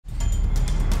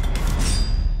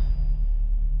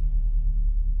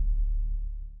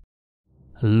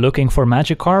Looking for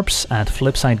magic carps? At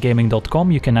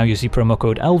flipsidegaming.com you can now use the promo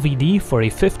code LVD for a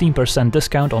 15%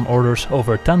 discount on orders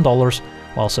over $10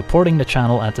 while supporting the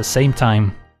channel at the same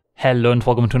time. Hello and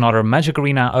welcome to another Magic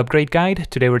Arena upgrade guide.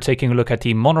 Today we're taking a look at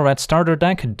the mono-red starter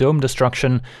deck, Dome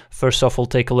Destruction. First off we'll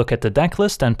take a look at the deck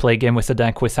list and play a game with the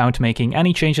deck without making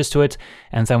any changes to it,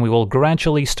 and then we will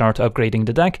gradually start upgrading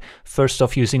the deck. First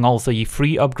off using all the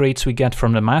free upgrades we get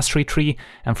from the Mastery Tree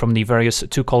and from the various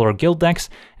two-color guild decks,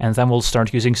 and then we'll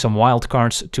start using some wild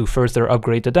cards to further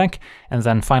upgrade the deck, and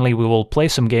then finally we will play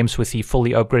some games with the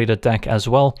fully upgraded deck as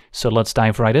well. So let's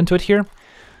dive right into it here.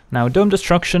 Now, Dome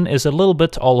Destruction is a little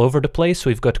bit all over the place.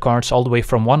 We've got cards all the way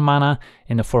from 1 mana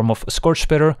in the form of Scorch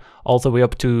Spitter, all the way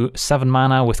up to 7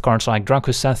 mana with cards like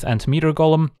Dracoseth and Meteor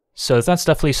Golem. So that's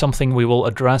definitely something we will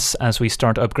address as we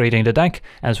start upgrading the deck,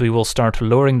 as we will start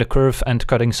lowering the curve and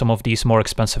cutting some of these more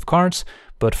expensive cards.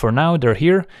 But for now, they're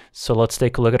here, so let's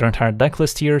take a look at our entire deck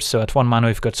list here. So at 1 mana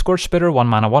we've got Scorch Spitter, 1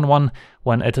 mana 1/1.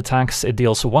 When it attacks, it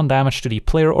deals 1 damage to the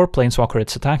player or planeswalker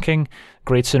it's attacking.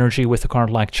 Great synergy with a card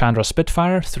like Chandra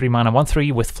Spitfire, 3 mana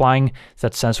 1/3 with flying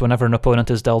that says whenever an opponent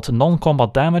is dealt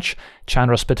non-combat damage,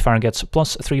 Chandra Spitfire gets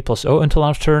 +3/+0 until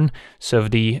end of turn. So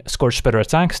if the Scorch Spitter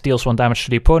attacks, deals 1 damage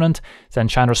to the opponent, then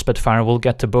Chandra Spitfire will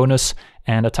get the bonus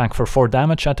and attack for 4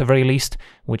 damage at the very least,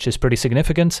 which is pretty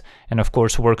significant, and of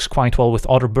course works quite well with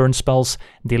other burn spells,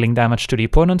 dealing damage to the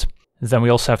opponent. Then we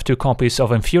also have 2 copies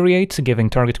of Infuriate, giving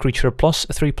target creature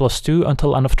 +3/+2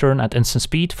 until end of turn at instant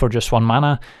speed for just 1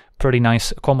 mana. Pretty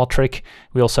nice combat trick.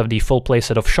 We also have the full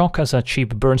playset of Shock as a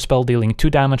cheap burn spell dealing 2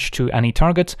 damage to any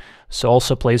target, so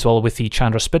also plays well with the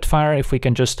Chandra Spitfire if we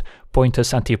can just point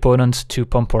us at the opponent to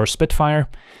pump our Spitfire.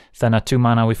 Then at 2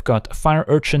 mana we've got Fire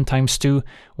Urchin ×2,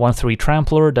 1/3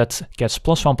 Trampler that gets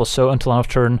 +1/+0 until end of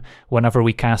turn whenever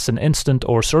we cast an instant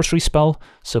or sorcery spell,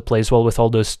 so plays well with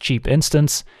all those cheap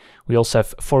instants. We also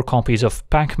have 4 copies of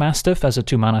Pack Mastiff as a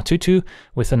 2 mana 2/2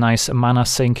 with a nice mana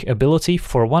sink ability.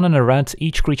 For 1 and a red,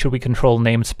 each creature we control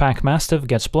named Pack Mastiff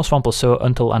gets +1/+0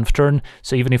 until end of turn,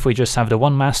 so even if we just have the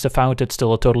 1 Mastiff out, it's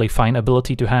still a totally fine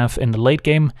ability to have in the late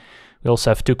game. We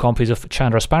also have 2 copies of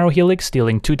Chandra Sparrow Helix,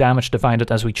 dealing 2 damage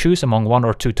divided as we choose among 1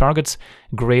 or 2 targets.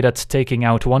 Great at taking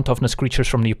out 1 toughness creatures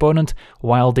from the opponent,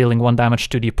 while dealing 1 damage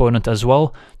to the opponent as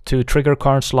well, to trigger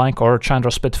cards like our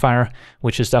Chandra Spitfire,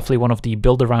 which is definitely one of the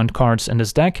build-around cards in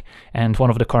this deck, and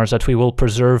one of the cards that we will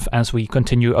preserve as we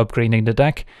continue upgrading the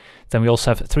deck. Then we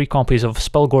also have 3 copies of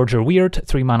Spellgorger Weird,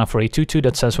 3 mana for a 2/2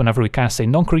 that says whenever we cast a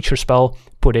non-creature spell,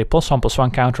 put a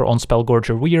 +1/+1 counter on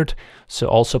Spellgorger Weird, so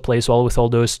also plays well with all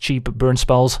those cheap burn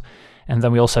spells. And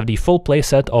then we also have the full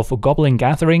playset of Goblin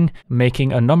Gathering,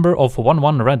 making a number of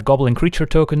 1/1 red Goblin creature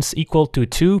tokens equal to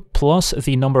 2 plus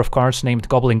the number of cards named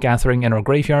Goblin Gathering in our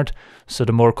graveyard, so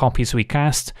the more copies we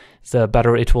cast, the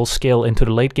better it will scale into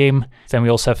the late game. Then we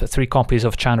also have 3 copies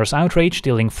of Chandra's Outrage,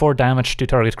 dealing 4 damage to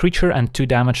target creature and 2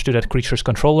 damage to that creature's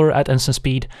controller at instant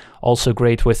speed, also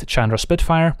great with Chandra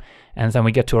Spitfire. And then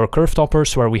we get to our curve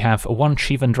toppers, where we have 1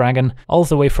 Shivan Dragon, all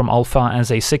the way from Alpha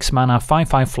as a 6 mana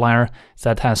 5/5 flyer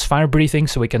that has Fire Breathing,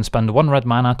 so we can spend 1 red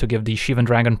mana to give the Shivan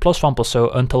Dragon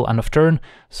 +1/+0 until end of turn,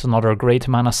 so another great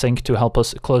mana sink to help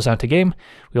us close out the game.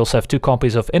 We also have 2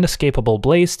 copies of Inescapable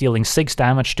Blaze, dealing 6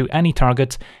 damage to any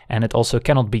target, and it also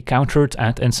cannot be countered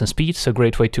at instant speed, so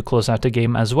great way to close out the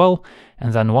game as well.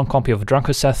 And then 1 copy of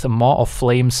Dracoseth, Maw of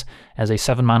Flames, as a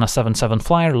 7 mana 7/7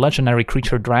 flyer, legendary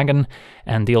creature dragon,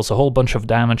 and deals a whole bunch of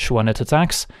damage when it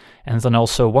attacks. And then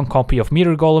also 1 copy of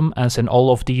Meteor Golem, as in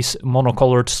all of these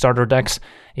monocolored starter decks,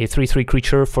 a 3/3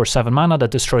 creature for 7 mana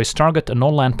that destroys target a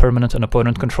non-land permanent an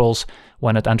opponent controls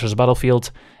when it enters the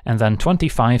battlefield, and then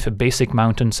 25 basic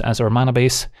mountains as our mana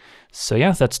base. So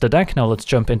yeah, that's the deck. Now let's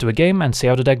jump into a game and see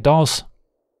how the deck does.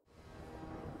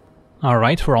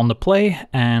 Alright, we're on the play,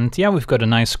 and yeah, we've got a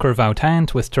nice curve out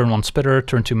hand with turn 1 Spitter,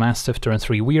 turn 2 Mastiff, turn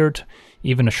 3 Weird,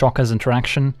 even a Shock has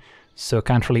interaction, so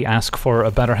can't really ask for a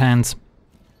better hand.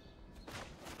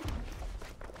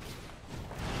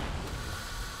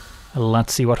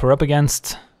 Let's see what we're up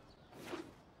against.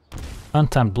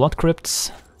 Untapped Blood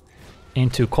Crypts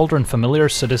into Cauldron Familiar,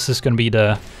 so this is going to be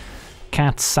the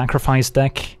Cat Sacrifice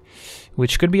deck,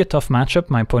 which could be a tough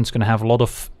matchup. My opponent's going to have a lot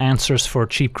of answers for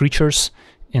cheap creatures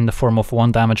in the form of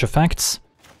 1 damage effects.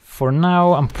 For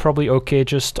now, I'm probably okay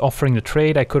just offering the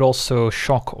trade. I could also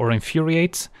Shock or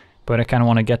Infuriate, but I kind of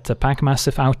want to get the Pack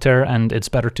Mastiff out there, and it's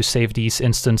better to save these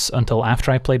instants until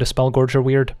after I play the Spellgorger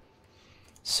Weird.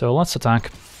 So let's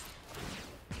attack.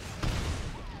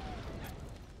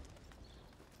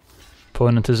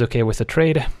 Opponent is okay with the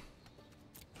trade.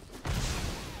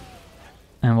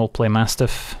 And we'll play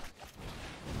Mastiff.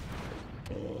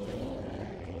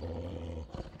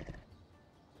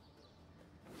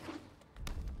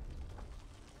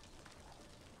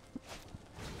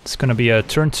 It's gonna be a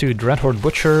turn 2 Dreadhorde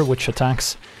Butcher, which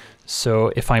attacks.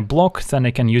 So if I block, then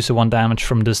I can use the 1 damage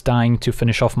from this dying to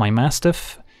finish off my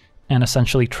Mastiff, and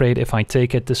essentially trade. If I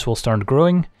take it, this will start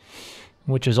growing,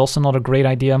 which is also not a great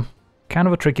idea. Kind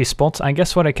of a tricky spot. I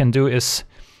guess what I can do is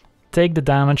take the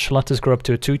damage, let this grow up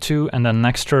to a 2-2, and then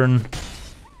next turn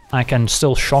I can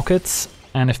still shock it,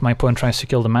 and if my opponent tries to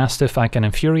kill the Mastiff, I can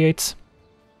Infuriate.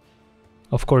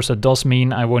 Of course, it does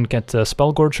mean I won't get the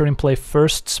Spellgorger in play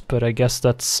first, but I guess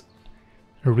that's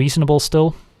reasonable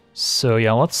still. So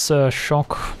yeah, let's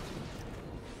shock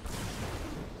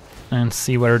and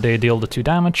see where they deal the 2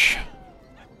 damage.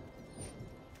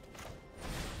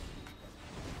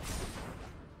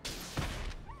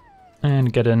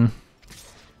 And get in.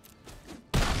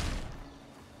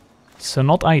 So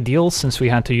not ideal, since we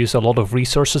had to use a lot of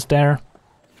resources there,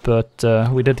 but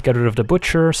we did get rid of the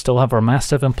Butcher, still have our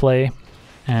Mastiff in play,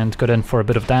 and got in for a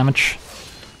bit of damage.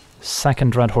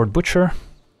 Second Dreadhorde Butcher.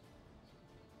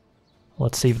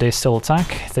 Let's see if they still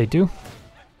attack. They do.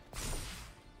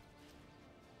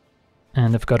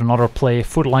 And they've got another play,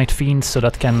 Footlight Fiend, so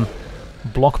that can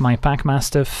block my Pack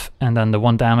Mastiff, and then the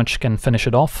 1 damage can finish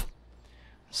it off.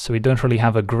 So we don't really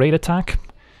have a great attack.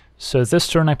 So this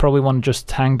turn I probably want to just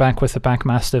hang back with the Pack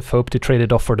Mastiff, hope to trade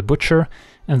it off for the Butcher,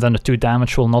 and then the 2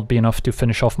 damage will not be enough to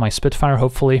finish off my Spitfire,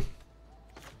 hopefully.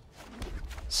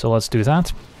 So let's do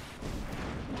that.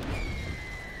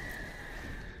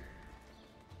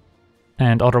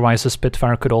 And otherwise the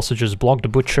Spitfire could also just block the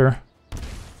Butcher.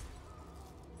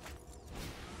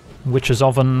 Witch's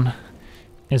Oven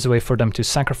is a way for them to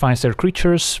sacrifice their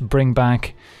creatures, bring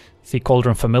back the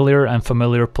Cauldron Familiar, and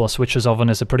Familiar plus Witch's Oven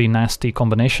is a pretty nasty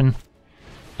combination.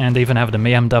 And they even have the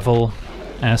Mayhem Devil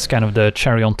as kind of the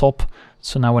cherry on top,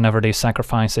 so now whenever they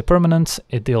sacrifice a permanent,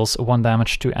 it deals 1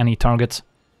 damage to any target.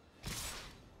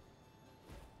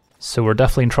 So we're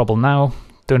definitely in trouble now.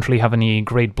 Don't really have any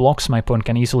great blocks. My opponent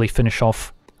can easily finish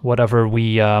off whatever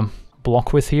we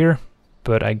block with here,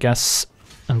 but I guess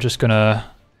I'm just gonna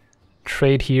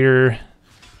trade here,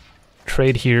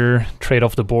 trade here, trade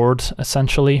off the board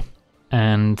essentially,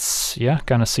 and yeah,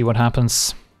 kind of see what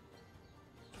happens.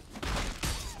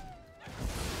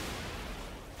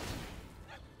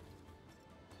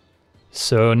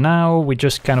 So now we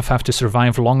just kind of have to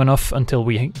survive long enough until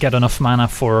we get enough mana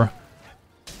for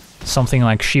something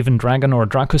like Shivan Dragon or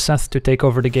Dracoseth to take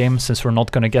over the game, since we're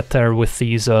not going to get there with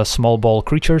these small ball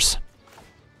creatures.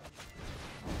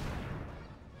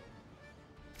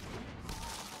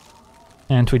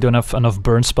 And we don't have enough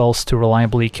burn spells to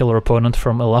reliably kill our opponent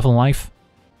from 11 life.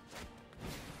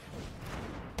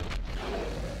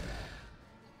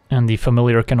 And the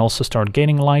Familiar can also start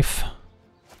gaining life.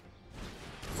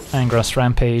 Angra's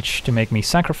Rampage to make me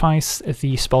sacrifice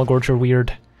the Spellgorger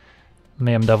Weird.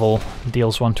 Mayhem Devil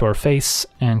deals 1 to our face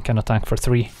and can attack for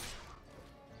 3.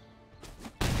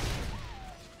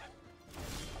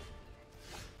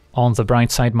 On the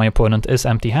bright side, my opponent is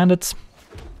empty-handed.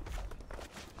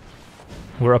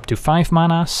 We're up to 5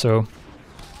 mana, so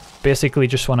basically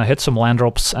just want to hit some land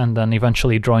drops and then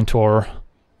eventually draw into our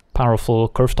powerful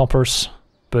Curve Toppers.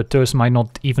 But those might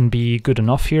not even be good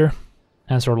enough here,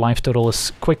 as our life total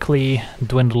is quickly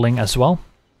dwindling as well.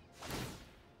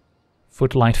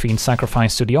 Footlight Fiend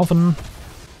sacrifice to the Oven.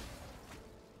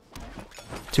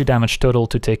 2 damage total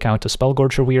to take out the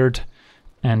Spellgorger Weird,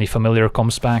 and the Familiar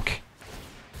comes back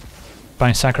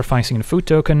by sacrificing the food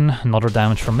token. Another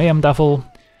damage from Mayhem Devil.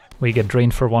 We get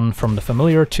drained for 1 from the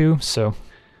Familiar too, so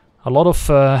a lot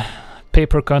of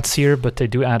paper cuts here, but they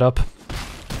do add up.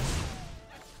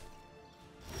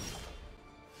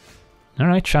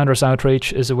 Alright, Chandra's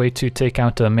Outrage is a way to take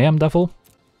out the Mayhem Devil.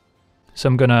 So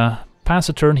I'm gonna pass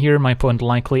a turn here. My opponent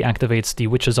likely activates the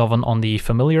Witch's Oven on the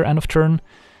Familiar end of turn,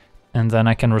 and then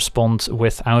I can respond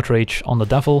with Outrage on the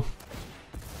Devil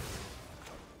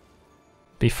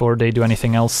before they do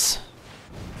anything else.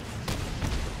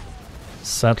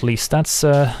 So at least that's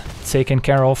taken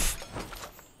care of,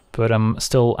 but I'm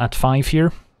still at 5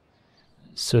 here,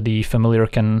 so the Familiar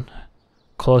can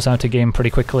close out the game pretty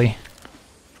quickly.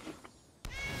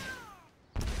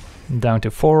 Down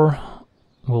to 4,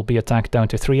 will be attacked down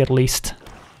to 3 at least,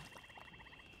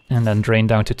 and then drain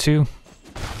down to 2.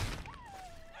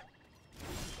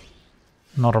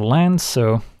 Another land,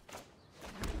 so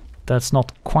that's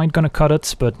not quite gonna cut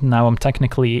it, but now I'm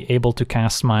technically able to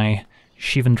cast my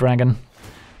Shivan Dragon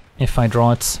if I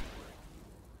draw it.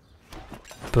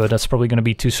 But that's probably gonna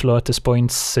be too slow at this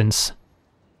point, since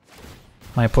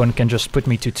my opponent can just put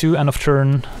me to 2 end of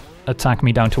turn, attack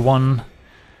me down to 1,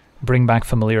 bring back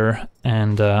Familiar,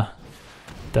 and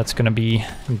that's gonna be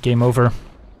game over.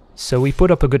 So we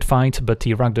put up a good fight, but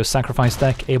the Rakdos Sacrifice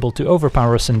deck able to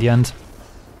overpower us in the end.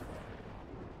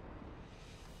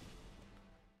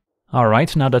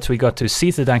 Alright, now that we got to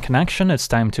see the deck in action, it's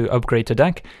time to upgrade the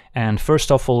deck, and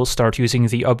first off we'll start using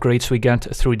the upgrades we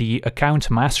get through the account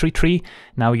mastery tree.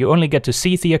 Now you only get to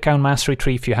see the account mastery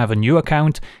tree if you have a new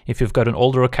account. If you've got an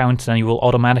older account, then you will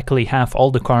automatically have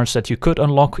all the cards that you could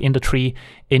unlock in the tree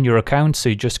in your account, so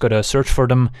you just gotta search for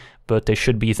them, but they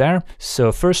should be there.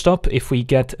 So first up, if we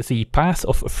get the Path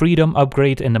of Freedom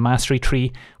upgrade in the mastery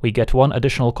tree, we get one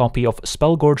additional copy of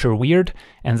Spellgorger Weird,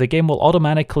 and the game will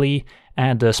automatically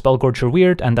add the Spellgorger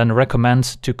Weird and then recommend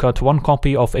to cut one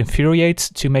copy of Infuriate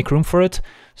to make room for it.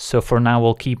 So for now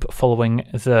we'll keep following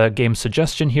the game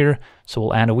suggestion here, so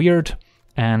we'll add a Weird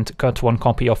and cut one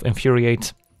copy of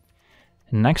Infuriate.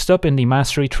 Next up in the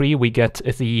mastery tree we get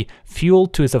the Fuel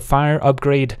to the Fire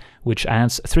upgrade, which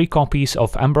adds 3 copies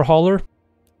of Ember Hauler,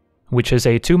 which is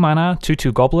a 2 mana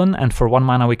 2/2 goblin, and for 1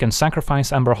 mana we can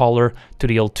sacrifice Ember Hauler to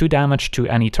deal 2 damage to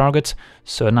any target,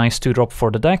 so a nice 2-drop for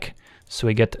the deck. So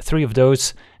we get 3 of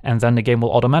those, and then the game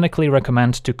will automatically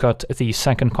recommend to cut the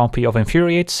second copy of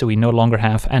Infuriate, so we no longer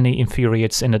have any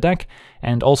Infuriates in the deck,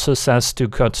 and also says to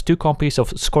cut 2 copies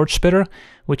of Scorch Spitter,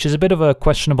 which is a bit of a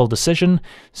questionable decision,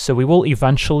 so we will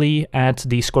eventually add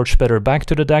the Scorch Spitter back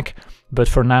to the deck, but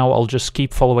for now I'll just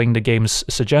keep following the game's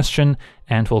suggestion,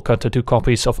 and we'll cut the 2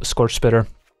 copies of Scorch Spitter.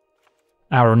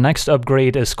 Our next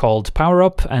upgrade is called Power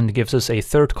Up, and gives us a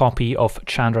 3rd copy of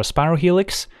Chandra Sparrow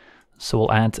Helix. So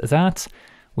we'll add that.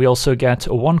 We also get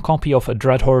 1 copy of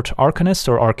Dreadhorde Arcanist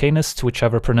or Arcanist,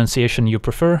 whichever pronunciation you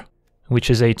prefer, which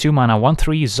is a 2 mana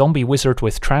 1/3 zombie wizard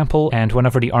with trample, and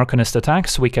whenever the Arcanist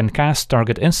attacks, we can cast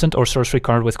target instant or sorcery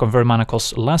card with convert mana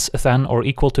cost less than or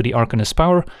equal to the Arcanist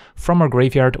power from our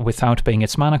graveyard without paying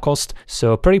its mana cost.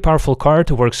 So pretty powerful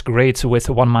card, works great with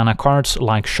 1 mana cards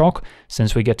like Shock,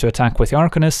 since we get to attack with the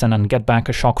Arcanist and then get back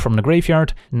a Shock from the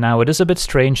graveyard. Now it is a bit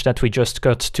strange that we just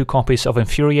got 2 copies of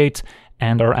Infuriate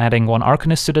and are adding 1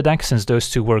 Arcanist to the deck, since those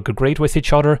 2 work great with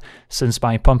each other, since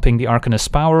by pumping the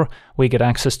Arcanist power, we get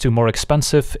access to more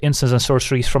expensive instants and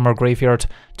sorceries from our graveyard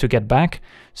to get back.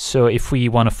 So if we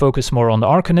want to focus more on the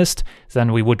Arcanist,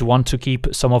 then we would want to keep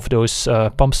some of those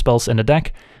pump spells in the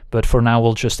deck, but for now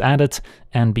we'll just add it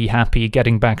and be happy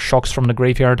getting back Shocks from the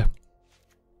graveyard.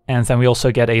 And then we also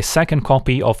get a 2nd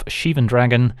copy of Sheevan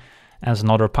Dragon as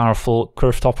another powerful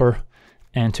curve topper.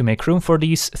 And to make room for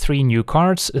these 3 new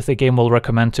cards, the game will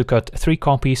recommend to cut 3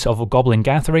 copies of Goblin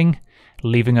Gathering,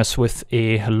 leaving us with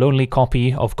a lonely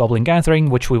copy of Goblin Gathering,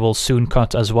 which we will soon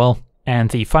cut as well. And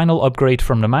the final upgrade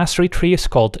from the mastery tree is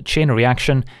called Chain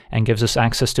Reaction, and gives us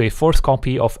access to a 4th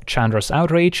copy of Chandra's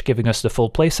Outrage, giving us the full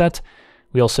playset.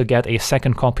 We also get a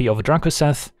 2nd copy of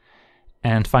Dracoseth,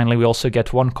 and finally we also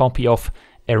get 1 copy of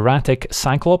Erratic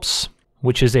Cyclops,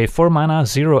 which is a 4 mana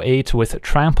 0/8 with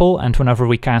trample, and whenever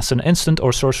we cast an instant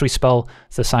or sorcery spell,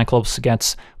 the Cyclops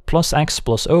gets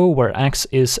 +X/+O, where X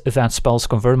is that spell's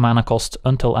convert mana cost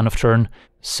until end of turn.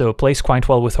 So plays quite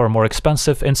well with our more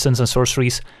expensive instants and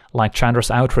sorceries like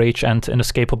Chandra's Outrage and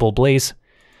Inescapable Blaze.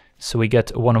 So we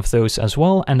get 1 of those as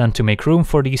well, and then to make room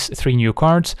for these 3 new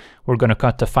cards, we're going to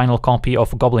cut the final copy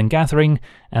of Goblin Gathering,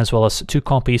 as well as 2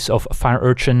 copies of Fire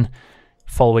Urchin,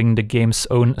 following the game's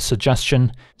own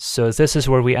suggestion. So this is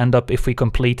where we end up if we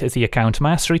complete the account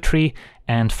mastery tree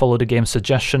and follow the game's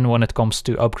suggestion when it comes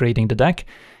to upgrading the deck.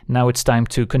 Now it's time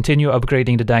to continue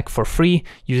upgrading the deck for free,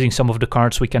 using some of the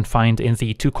cards we can find in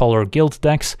the 2-color guild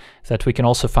decks that we can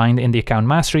also find in the account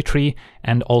mastery tree,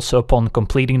 and also upon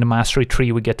completing the mastery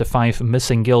tree we get the 5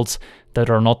 missing guilds that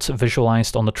are not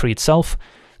visualized on the tree itself.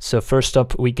 So first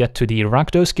up we get to the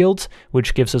Rakdos Guild,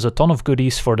 which gives us a ton of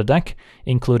goodies for the deck,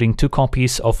 including 2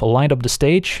 copies of Light Up the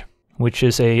Stage, which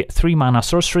is a 3 mana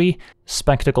sorcery,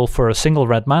 spectacle for a single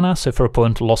red mana, so if our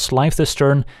opponent lost life this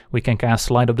turn, we can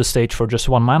cast Light Up the Stage for just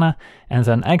 1 mana, and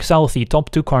then exile the top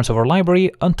 2 cards of our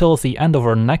library. Until the end of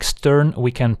our next turn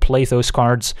we can play those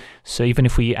cards, so even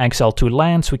if we exile 2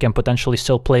 lands, we can potentially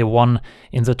still play 1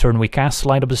 in the turn we cast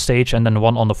Light Up the Stage, and then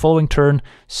 1 on the following turn,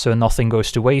 so nothing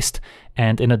goes to waste.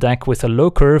 And in a deck with a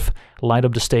low curve, Light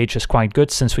Up the Stage is quite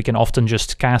good, since we can often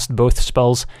just cast both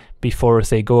spells before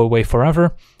they go away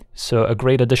forever. So a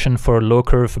great addition for a low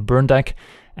curve burn deck,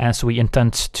 as we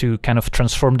intend to kind of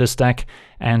transform this deck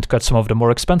and cut some of the more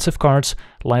expensive cards.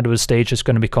 Light Up the Stage is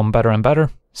going to become better and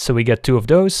better. So we get 2 of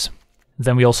those.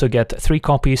 Then we also get 3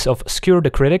 copies of Skewer the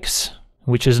Critics,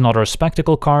 which is another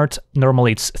spectacle card.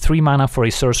 Normally it's 3 mana for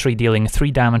a sorcery dealing 3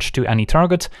 damage to any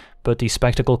target, but the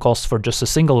spectacle cost for just a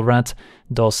single red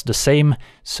does the same.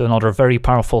 So another very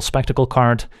powerful spectacle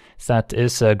card that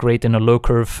is great in a low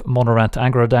curve mono red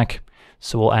aggro deck.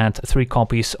 so we'll add 3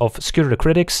 copies of Skewer the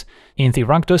Critics. In the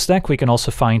Rakdos deck, we can also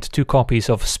find 2 copies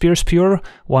of Spear Spewer,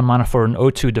 1 mana for an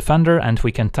 0/2 defender, and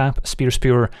we can tap Spear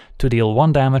Spewer to deal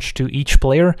 1 damage to each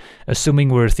player. Assuming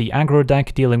we're the aggro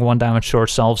deck, dealing 1 damage to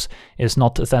ourselves is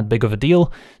not that big of a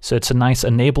deal, so it's a nice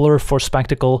enabler for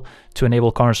Spectacle to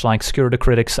enable cards like Skewer the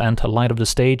Critics and Light Up the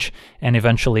Stage, and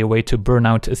eventually a way to burn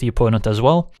out the opponent as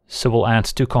well. So we'll add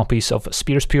 2 copies of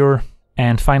Spear Spewer.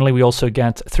 And finally, we also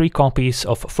get 3 copies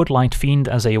of Footlight Fiend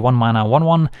as a 1 mana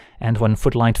 1/1, and when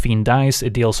Footlight Fiend dies,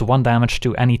 it deals 1 damage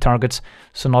to any target.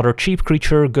 So another cheap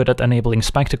creature, good at enabling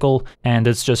Spectacle, and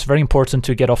it's just very important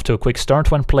to get off to a quick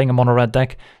start when playing a mono-red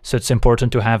deck, so it's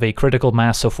important to have a critical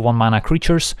mass of 1 mana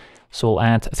creatures. So we'll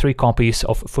add 3 copies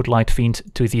of Footlight Fiend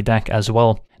to the deck as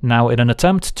well. Now, in an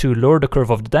attempt to lower the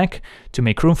curve of the deck, to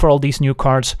make room for all these new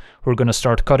cards, we're going to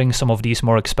start cutting some of these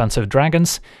more expensive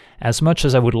dragons. As much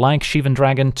as I would like Shivan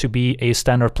Dragon to be a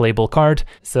standard playable card,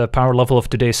 the power level of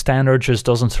today's standard just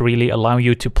doesn't really allow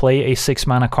you to play a 6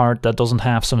 mana card that doesn't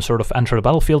have some sort of enter the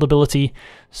battlefield ability,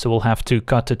 so we'll have to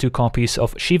cut to 2 copies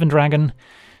of Shivan Dragon.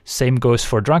 Same goes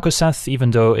for Dracoseth,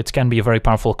 even though it can be a very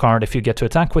powerful card if you get to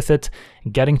attack with it.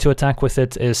 Getting to attack with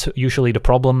it is usually the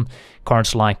problem.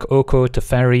 Cards like Oko,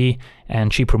 Teferi,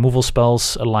 and cheap removal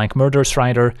spells like Murderous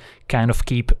Rider kind of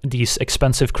keep these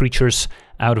expensive creatures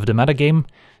out of the metagame.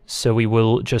 So we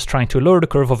will just try to lower the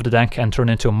curve of the deck and turn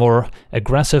into a more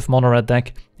aggressive mono-red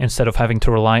deck instead of having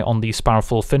to rely on these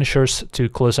powerful finishers to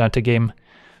close out the game.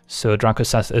 So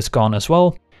Dracoseth is gone as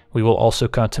well. We will also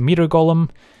cut Meteor Golem.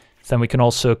 Then we can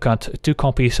also cut 2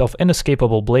 copies of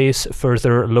Inescapable Blaze,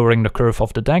 further lowering the curve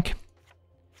of the deck.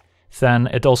 Then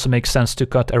it also makes sense to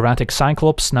cut Erratic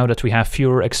Cyclops now that we have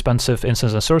fewer expensive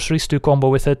instants and sorceries to combo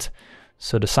with it.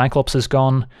 So the Cyclops is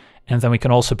gone. And then we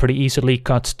can also pretty easily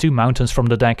cut 2 mountains from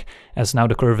the deck, as now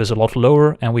the curve is a lot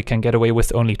lower and we can get away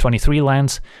with only 23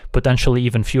 lands, potentially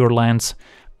even fewer lands,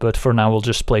 but for now we'll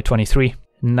just play 23.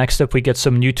 Next up we get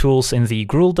some new tools in the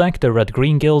Gruul deck, the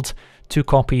Red-Green Guild, 2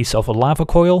 copies of Lava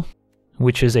Coil,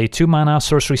 which is a 2 mana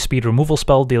sorcery speed removal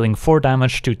spell dealing 4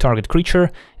 damage to target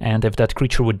creature, and if that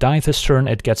creature would die this turn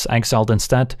it gets exiled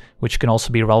instead, which can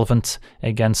also be relevant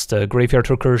against Graveyard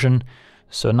Recursion.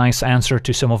 So a nice answer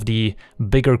to some of the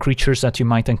bigger creatures that you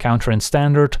might encounter in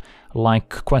Standard,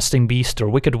 like Questing Beast or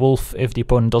Wicked Wolf if the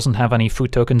opponent doesn't have any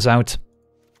food tokens out.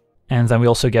 And then we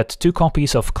also get 2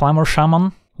 copies of Clamor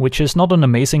Shaman, which is not an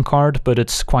amazing card, but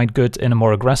it's quite good in a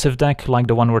more aggressive deck, like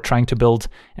the one we're trying to build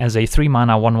as a 3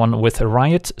 mana 1/1 with a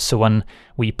Riot. So when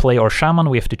we play our Shaman,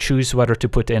 we have to choose whether to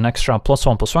put an extra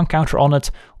 +1/+1 counter on it,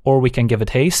 or we can give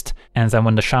it haste, and then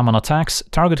when the Shaman attacks,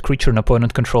 target creature an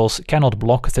opponent controls cannot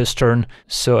block this turn,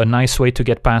 so a nice way to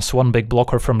get past 1 big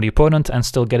blocker from the opponent and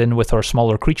still get in with our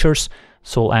smaller creatures.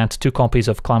 So we'll add 2 copies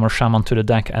of Clamor Shaman to the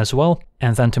deck as well.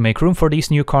 And then to make room for these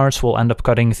new cards, we'll end up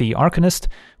cutting the Arcanist,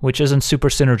 which isn't super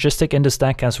synergistic in this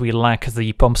deck as we lack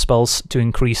the pump spells to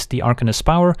increase the Arcanist's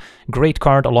power. Great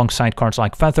card alongside cards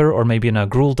like Feather, or maybe in a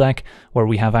Gruul deck where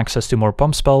we have access to more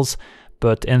pump spells.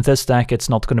 But in this deck it's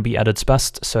not going to be at its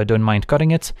best, so I don't mind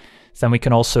cutting it. Then we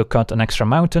can also cut an extra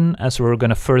mountain, as we're going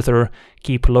to further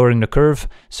keep lowering the curve,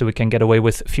 so we can get away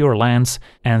with fewer lands.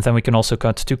 And then we can also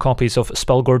cut 2 copies of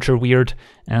Spellgorger Weird,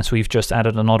 as we've just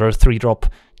added another 3-drop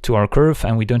to our curve,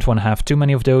 and we don't want to have too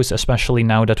many of those, especially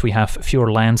now that we have fewer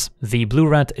lands. The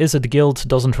Blue-Red Izzet Guild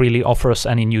doesn't really offer us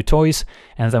any new toys,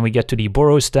 and then we get to the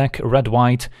Boros deck,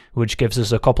 Red-White, which gives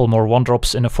us a couple more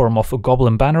 1-drops in the form of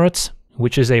Goblin Bannerets,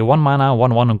 which is a 1 mana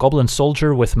 1/1 Goblin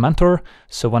Soldier with Mentor,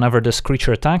 so whenever this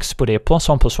creature attacks, put a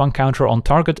 +1/+1 counter on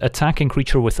target attacking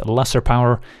creature with lesser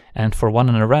power, and for 1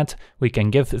 and a red, we can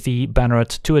give the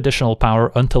Banneret 2 additional power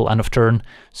until end of turn,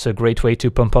 so a great way to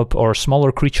pump up our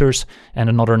smaller creatures, and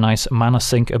another nice mana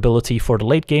sink ability for the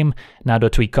late game. Now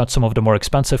that we cut some of the more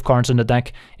expensive cards in the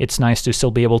deck, it's nice to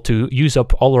still be able to use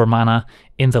up all our mana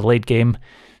in the late game,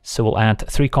 so we'll add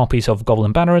 3 copies of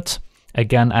Goblin Banneret.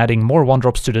 Again, adding more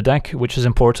 1-drops to the deck, which is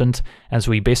important, as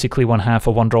we basically want to have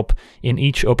a 1-drop in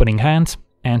each opening hand.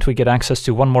 And we get access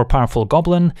to 1 more powerful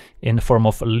goblin in the form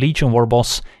of Legion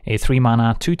Warboss, a 3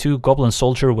 mana 2/2 Goblin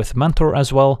Soldier with Mentor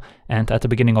as well. And at the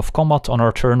beginning of combat on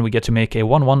our turn, we get to make a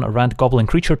 1/1 red goblin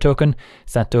creature token.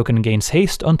 That token gains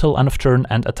haste until end of turn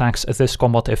and attacks this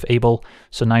combat if able.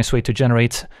 So nice way to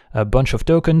generate a bunch of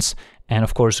tokens. And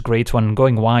of course great when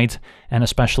going wide, and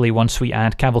especially once we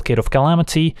add Cavalcade of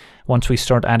Calamity, once we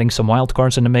start adding some wild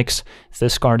cards in the mix,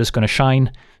 this card is going to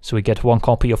shine. So we get 1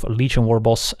 copy of Legion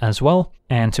Warboss as well.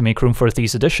 And to make room for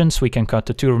these additions, we can cut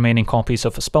the 2 remaining copies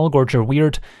of Spellgorger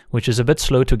Weird, which is a bit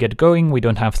slow to get going. We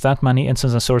don't have that many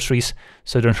instants and sorceries,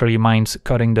 so don't really mind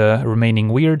cutting the remaining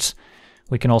weirds.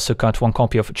 We can also cut 1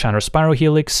 copy of Chandra Spyro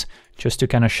Helix, just to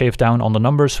kind of shave down on the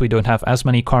numbers. We don't have as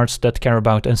many cards that care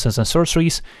about instants and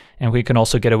sorceries, and we can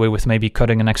also get away with maybe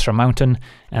cutting an extra mountain,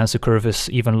 as the curve is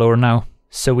even lower now.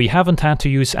 So we haven't had to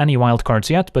use any wild cards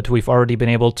yet, but we've already been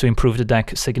able to improve the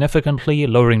deck significantly,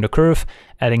 lowering the curve,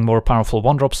 adding more powerful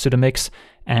 1-drops to the mix,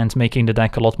 and making the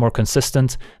deck a lot more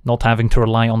consistent, not having to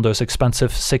rely on those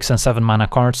expensive 6 and 7 mana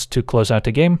cards to close out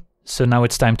the game. So now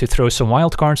it's time to throw some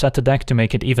wild cards at the deck to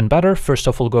make it even better. First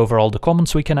off, we'll go over all the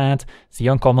commons we can add, the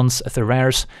uncommons, the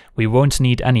rares. We won't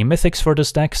need any mythics for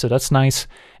this deck, so that's nice.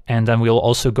 And then we'll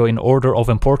also go in order of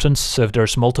importance, so if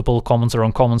there's multiple commons or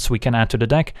uncommons we can add to the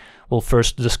deck, we'll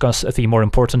first discuss the more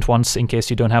important ones in case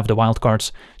you don't have the wild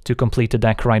cards to complete the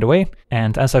deck right away.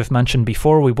 And as I've mentioned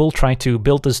before, we will try to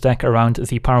build this deck around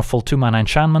the powerful 2-mana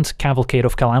enchantment, Cavalcade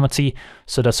of Calamity,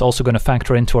 so that's also going to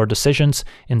factor into our decisions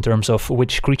in terms of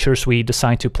which creatures we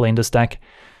decide to play in this deck.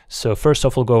 So first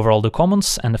off, we'll go over all the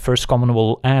commons, and the first common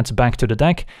we'll add back to the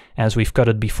deck, as we've cut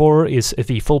it before, is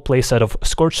the full playset of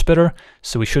Scorch Spitter.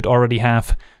 So we should already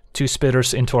have 2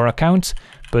 Spitters into our account,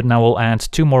 but now we'll add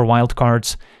 2 more wild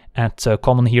cards at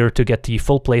common here to get the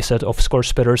full playset of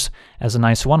Scorch Spitters as a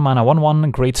nice 1-mana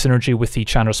 1/1, great synergy with the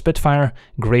Chandra Spitfire,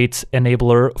 great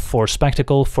enabler for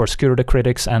Spectacle, for Skewer the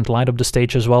Critics, and light up the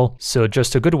stage as well. So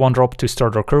just a good 1-drop to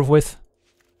start our curve with.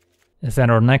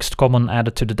 Then our next common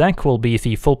added to the deck will be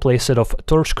the full playset of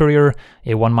Torch Courier,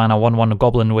 a 1-mana 1/1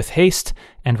 goblin with haste,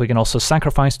 and we can also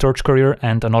sacrifice Torch Courier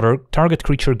and another target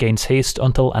creature gains haste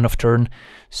until end of turn.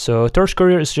 So Torch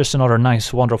Courier is just another nice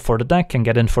 1-drop for the deck, can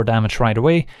get in for damage right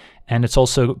away, and it's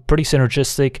also pretty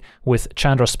synergistic with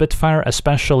Chandra Spitfire,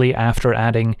 especially after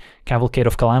adding Cavalcade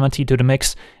of Calamity to the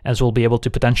mix, as we'll be able to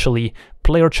potentially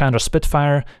play our Chandra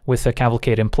Spitfire with a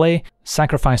Cavalcade in play,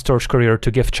 sacrifice Torch Courier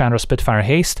to give Chandra Spitfire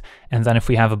haste, and then if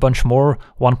we have a bunch more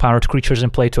 1-powered creatures in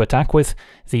play to attack with,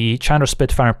 the Chandra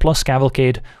Spitfire plus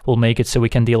Cavalcade will make it so we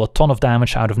can deal a ton of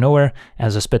damage out of nowhere,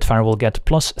 as the Spitfire will get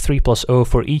 +3/+0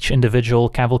 for each individual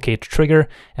Cavalcade trigger,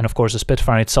 and of course the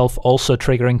Spitfire itself also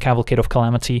triggering Cavalcade of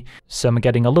Calamity. So I'm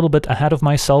getting a little bit ahead of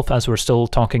myself as we're still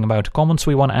talking about commons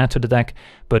we want to add to the deck,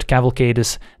 but Cavalcade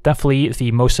is definitely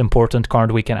the most important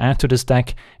card we can add to this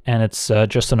deck, and it's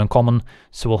just an uncommon,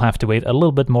 so we'll have to wait a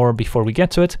little bit more before we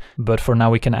get to it, but for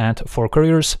now we can add 4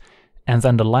 couriers. And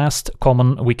then the last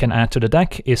common we can add to the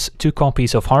deck is 2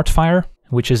 copies of Heartfire,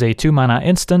 which is a 2-mana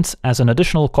instant. As an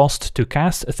additional cost to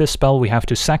cast this spell, we have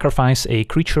to sacrifice a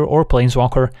creature or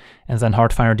planeswalker, and then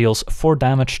Heartfire deals 4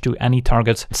 damage to any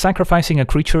target. Sacrificing a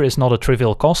creature is not a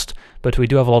trivial cost, but we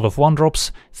do have a lot of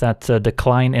 1-drops that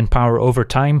decline in power over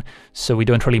time, so we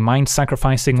don't really mind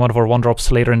sacrificing one of our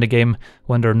 1-drops later in the game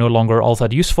when they're no longer all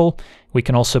that useful. We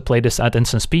can also play this at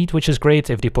instant speed, which is great.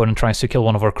 If the opponent tries to kill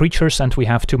one of our creatures and we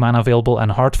have 2 mana available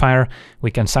and Heartfire,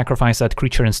 we can sacrifice that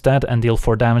creature instead and deal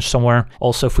 4 damage somewhere.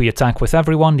 Also, if we attack with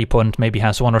everyone, the opponent maybe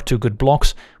has 1 or 2 good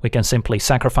blocks, we can simply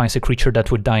sacrifice a creature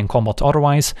that would die in combat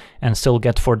otherwise and still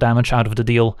get 4 damage out of the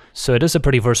deal. So it is a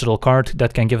pretty versatile card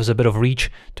that can give us a bit of reach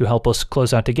to help us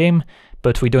close out the game.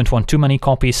 But we don't want too many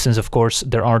copies, since of course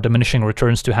there are diminishing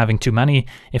returns to having too many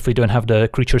if we don't have the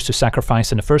creatures to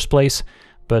sacrifice in the first place.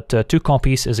 But 2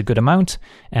 copies is a good amount,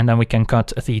 and then we can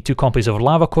cut the 2 copies of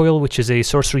Lava Coil, which is a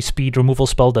sorcery speed removal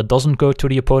spell that doesn't go to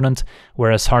the opponent,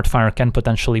 whereas Heartfire can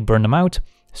potentially burn them out,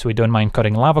 so we don't mind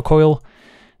cutting Lava Coil.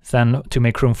 Then, to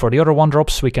make room for the other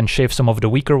 1-drops, we can shave some of the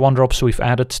weaker 1-drops we've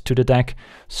added to the deck,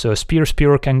 so Spear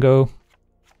Spearer can go.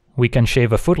 We can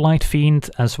shave a Footlight Fiend,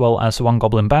 as well as 1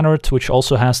 Goblin Banneret, which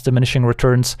also has diminishing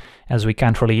returns, as we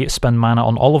can't really spend mana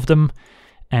on all of them.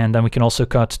 And then we can also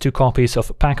cut 2 copies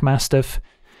of Pack Mastiff,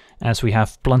 as we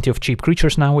have plenty of cheap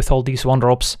creatures now with all these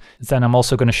 1-drops. Then I'm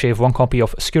also going to shave 1 copy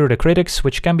of Skewer the Critics,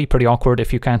 which can be pretty awkward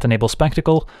if you can't enable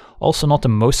Spectacle. Also not the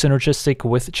most synergistic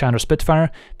with Chandra Spitfire,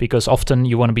 because often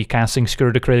you want to be casting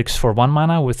Skewer the Critics for 1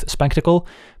 mana with Spectacle,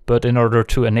 but in order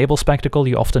to enable Spectacle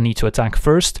you often need to attack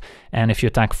first, and if you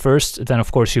attack first then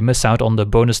of course you miss out on the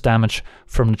bonus damage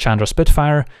from the Chandra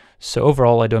Spitfire. So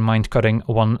overall I don't mind cutting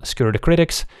 1 Skewer the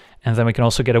Critics. And then we can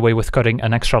also get away with cutting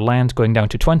an extra land going down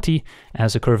to 20,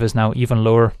 as the curve is now even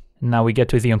lower. Now we get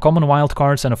to the uncommon wild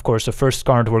cards, and of course the first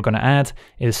card we're going to add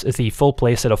is the full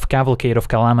playset of Cavalcade of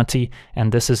Calamity,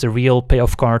 and this is a real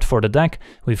payoff card for the deck.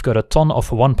 We've got a ton of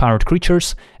 1-powered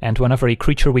creatures, and whenever a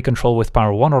creature we control with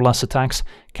power 1 or less attacks,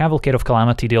 Cavalcade of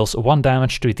Calamity deals 1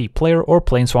 damage to the player or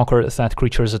planeswalker that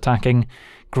creature is attacking.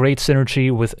 Great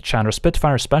synergy with Chandra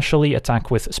Spitfire, especially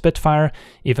attack with Spitfire.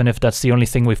 Even if that's the only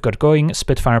thing we've got going,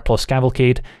 Spitfire plus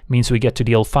Cavalcade means we get to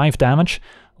deal 5 damage,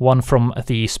 one from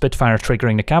the Spitfire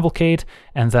triggering the Cavalcade,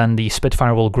 and then the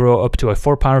Spitfire will grow up to a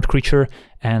 4-powered creature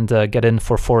and get in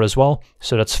for 4 as well.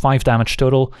 So that's 5 damage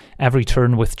total every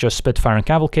turn with just Spitfire and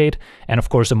Cavalcade. And of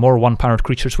course, the more 1-powered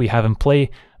creatures we have in play,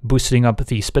 boosting up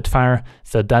the Spitfire,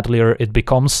 the deadlier it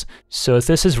becomes. So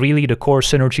this is really the core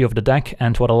synergy of the deck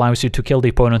and what allows you to kill the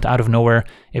opponent out of nowhere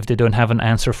if they don't have an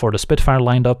answer for the Spitfire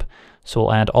lined up. So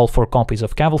we'll add all 4 copies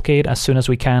of Cavalcade as soon as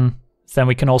we can. Then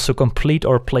we can also complete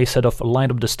our playset of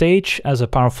Light Up the Stage as a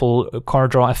powerful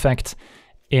card draw effect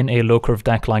in a low curve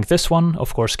deck like this one.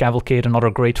 Of course, Cavalcade, another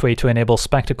great way to enable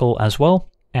Spectacle as well.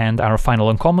 And our final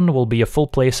uncommon will be a full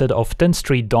playset of 10th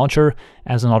Street Dodger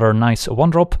as another nice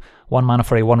 1-drop, 1 mana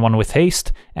for a 1/1 with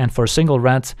haste, and for a single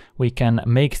red we can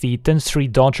make the 10th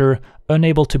Street Dodger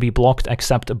unable to be blocked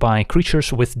except by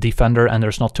creatures with Defender, and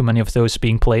there's not too many of those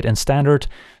being played in Standard,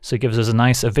 so it gives us a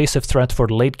nice evasive threat for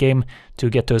the late game to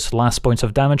get those last points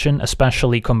of damage in,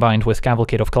 especially combined with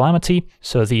Cavalcade of Calamity.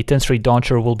 So the 10th Street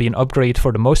Dodger will be an upgrade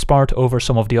for the most part over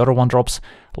some of the other 1-drops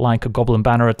like Goblin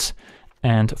Banneret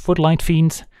and Footlight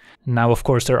Fiend. Now, of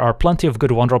course, there are plenty of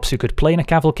good 1-drops you could play in a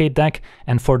Cavalcade deck,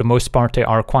 and for the most part they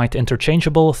are quite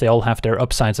interchangeable. They all have their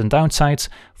upsides and downsides.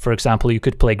 For example, you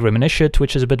could play Grim Initiate,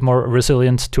 which is a bit more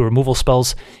resilient to removal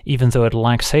spells, even though it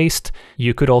lacks haste.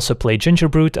 You could also play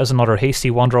Gingerbrute as another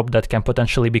hasty 1-drop that can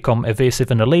potentially become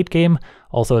evasive in the late game,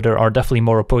 although there are definitely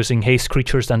more opposing haste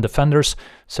creatures than defenders,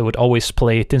 so I would always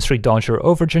play 10th Street Dodger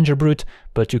over Gingerbrute,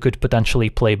 but you could potentially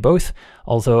play both.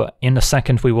 Although in a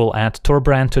second we will add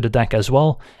Torbrand to the deck as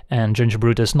well, and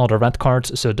Gingerbrute is not a red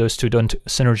card, so those two don't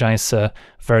synergize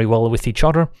very well with each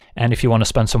other. And if you want to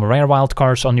spend some rare wild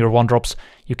cards on your 1-drops,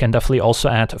 you can definitely also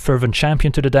add Fervent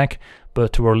Champion to the deck,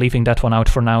 but we're leaving that one out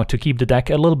for now to keep the deck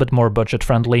a little bit more budget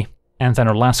friendly. And then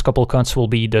our last couple cuts will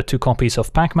be the 2 copies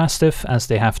of Pack Mastiff, as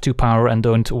they have 2 power and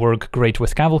don't work great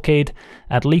with Cavalcade.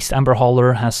 At least Ember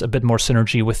Hauler has a bit more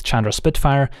synergy with Chandra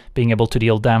Spitfire, being able to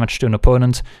deal damage to an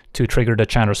opponent to trigger the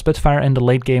Chandra Spitfire in the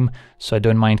late game, so I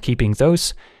don't mind keeping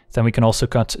those. Then we can also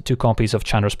cut 2 copies of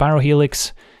Chandra Sparrow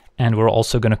Helix, and we're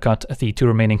also going to cut the 2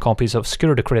 remaining copies of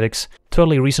Skewer the Critics.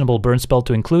 Totally reasonable burn spell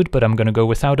to include, but I'm going to go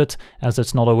without it, as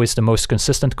it's not always the most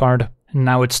consistent card.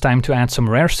 Now it's time to add some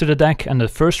rares to the deck, and the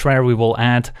first rare we will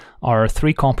add are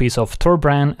 3 copies of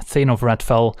Torbran, Thane of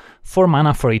Redfell, 4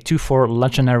 mana for a 2/4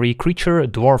 legendary creature,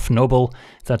 Dwarf Noble,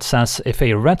 that says if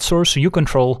a red source you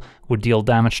control would deal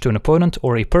damage to an opponent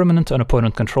or a permanent an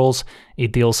opponent controls,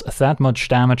 it deals that much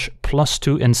damage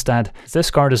 +2 instead.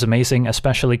 This card is amazing,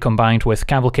 especially combined with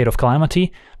Cavalcade of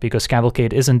Calamity, because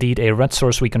Cavalcade is indeed a red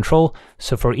source we control,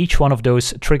 so for each one of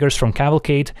those triggers from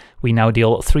Cavalcade, we now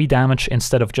deal 3 damage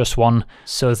instead of just 1,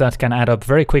 so that can add up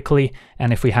very quickly.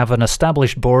 And if we have an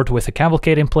established board with a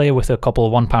Cavalcade in play with a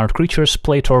couple 1-powered creatures,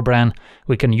 play Torbran,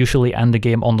 we can usually end the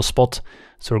game on the spot.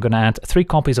 So we're going to add 3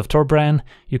 copies of Torbran.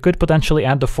 You could potentially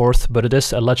add the 4th, but it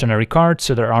is a legendary card,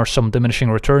 so there are some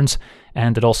diminishing returns,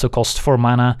 and it also costs 4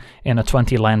 mana in a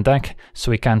 20-land deck,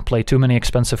 so we can't play too many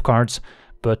expensive cards,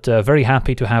 but very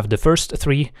happy to have the first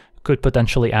 3, could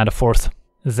potentially add a 4th.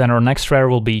 Then our next rare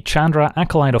will be Chandra,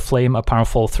 Acolyte of Flame, a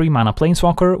powerful 3-mana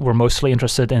planeswalker. We're mostly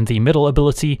interested in the middle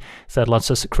ability that lets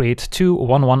us create 2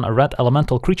 1/1 red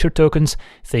elemental creature tokens.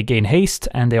 They gain haste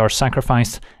and they are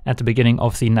sacrificed at the beginning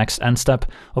of the next end step.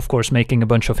 Of course, making a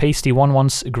bunch of hasty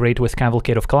 1/1s great with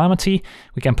Cavalcade of Calamity.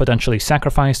 We can potentially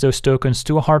sacrifice those tokens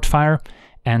to a Heartfire.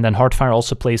 And then Heartfire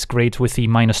also plays great with the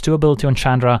 -2 ability on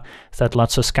Chandra that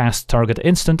lets us cast target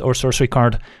instant or sorcery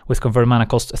card with convert mana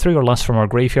cost 3 or less from our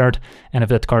graveyard, and if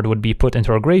that card would be put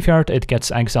into our graveyard, it gets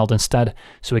exiled instead,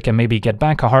 so we can maybe get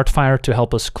back a Heartfire to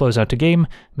help us close out the game,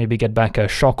 maybe get back a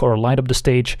Shock or Light Up the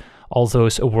Stage. All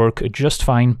those work just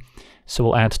fine. So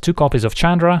we'll add 2 copies of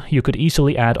Chandra. You could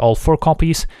easily add all 4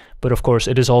 copies, but of course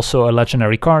it is also a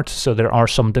legendary card, so there are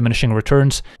some diminishing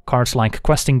returns. Cards like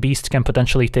Questing Beast can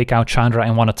potentially take out Chandra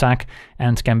in 1 attack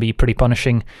and can be pretty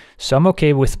punishing, so I'm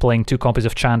okay with playing 2 copies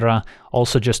of Chandra,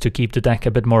 also just to keep the deck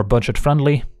a bit more budget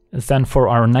friendly. Then for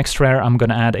our next rare, I'm going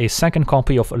to add a 2nd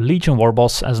copy of Legion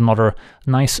Warboss as another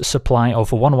nice supply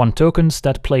of 1/1 tokens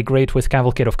that play great with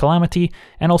Cavalcade of Calamity,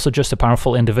 and also just a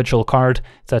powerful individual card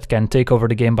that can take over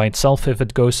the game by itself if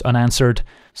it goes unanswered.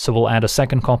 So we'll add a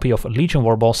 2nd copy of Legion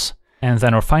Warboss. And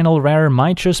then our final rare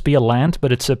might just be a land,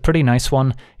 but it's a pretty nice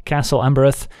one, Castle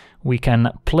Embereth. we can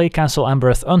play Castle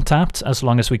Embereth untapped as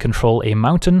long as we control a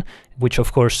mountain, which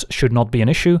of course should not be an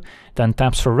issue. Then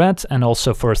taps for red and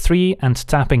also for 3, and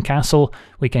tapping castle,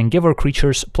 we can give our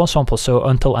creatures +1/+0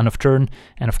 until end of turn,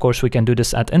 and of course we can do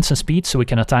this at instant speed, so we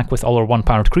can attack with all our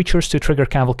 1-powered creatures to trigger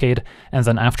Cavalcade, and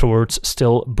then afterwards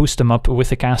still boost them up with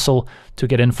the castle to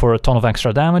get in for a ton of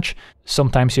extra damage.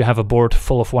 Sometimes you have a board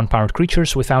full of 1-powered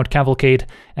creatures without Cavalcade,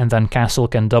 and then castle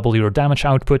can double your damage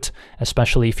output,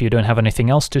 especially if you don't have anything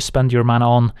else to spend your mana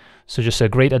on. So just a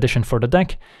great addition for the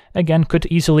deck. Again, could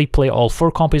easily play all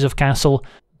 4 copies of castle,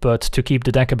 but to keep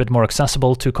the deck a bit more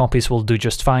accessible, 2 copies will do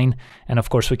just fine. And of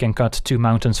course we can cut 2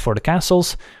 mountains for the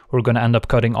castles. We're going to end up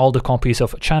cutting all the copies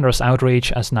of Chandra's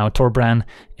Outrage, as now Torbran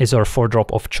is our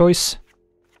 4-drop of choice.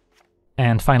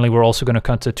 And finally we're also going to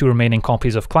cut the 2 remaining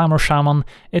copies of Clamor Shaman.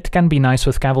 It can be nice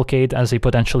with Cavalcade as a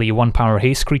potentially 1-power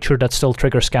haste creature that still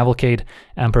triggers Cavalcade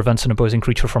and prevents an opposing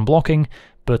creature from blocking,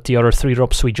 but the other 3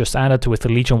 drops we just added with the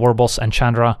Legion Warboss and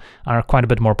Chandra are quite a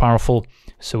bit more powerful,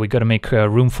 so we gotta make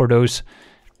room for those,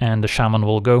 and the Shaman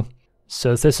will go.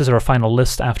 So this is our final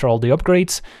list after all the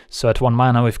upgrades. So at 1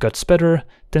 mana we've got Spitter,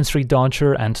 Tin Street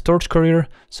Dodger and Torch Courier,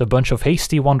 so a bunch of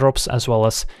hasty 1-drops, as well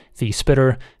as the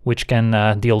Spitter, which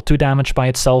can deal 2 damage by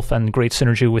itself and great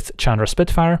synergy with Chandra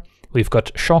Spitfire. We've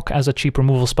got Shock as a cheap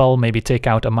removal spell, maybe take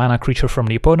out a mana creature from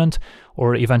the opponent,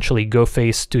 or eventually go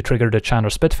face to trigger the Chandra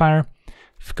Spitfire.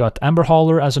 We've got Amber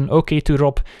Hauler as an OK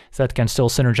 2-drop that can still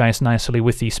synergize nicely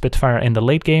with the Spitfire in the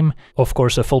late game. Of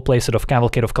course, a full playset of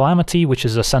Cavalcade of Calamity, which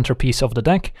is a centerpiece of the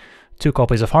deck. 2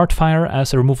 copies of Heartfire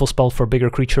as a removal spell for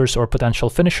bigger creatures or potential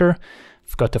finisher.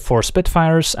 We've got the 4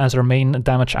 Spitfires as our main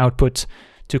damage output.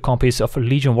 2 copies of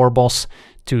Legion Warboss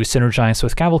to synergize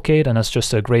with Cavalcade, and that's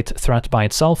just a great threat by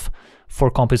itself. 4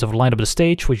 copies of Light Up the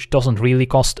Stage, which doesn't really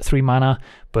cost 3 mana,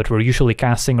 but we're usually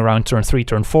casting around turn 3,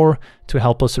 turn 4 to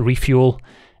help us refuel.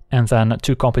 And then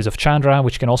 2 copies of Chandra,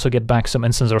 which can also get back some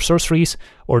instants or sorceries,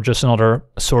 or just another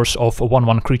source of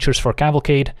 1/1 creatures for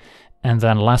Cavalcade. And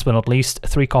then last but not least,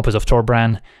 3 copies of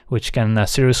Torbran, which can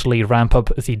seriously ramp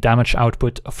up the damage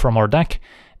output from our deck,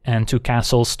 and 2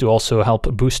 castles to also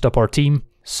help boost up our team.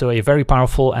 So a very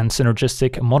powerful and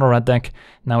synergistic mono-red deck.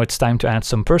 Now it's time to add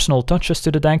some personal touches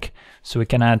to the deck, so we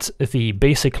can add the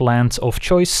basic land of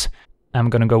choice. I'm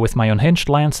gonna go with my unhinged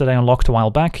lands that I unlocked a while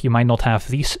back. You might not have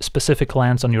these specific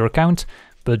lands on your account,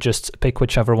 but just pick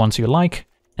whichever ones you like.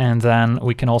 And then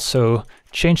we can also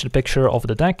change the picture of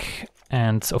the deck,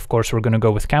 and of course we're gonna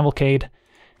go with Cavalcade.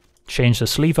 Change the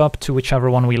sleeve up to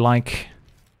whichever one we like,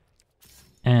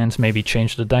 and maybe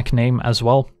change the deck name as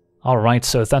well. Alright,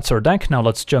 so that's our deck. Now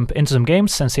let's jump into some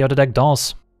games and see how the deck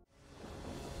does.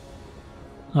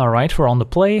 Alright, we're on the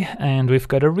play, and we've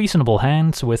got a reasonable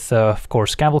hand with, of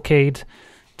course, Cavalcade,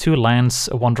 2 lands,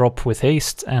 a 1-drop with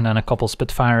haste, and then a couple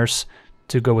Spitfires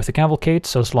to go with the Cavalcade,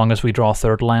 so as long as we draw a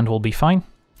 3rd land we'll be fine.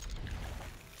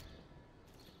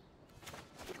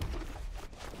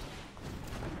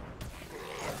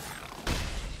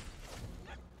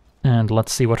 And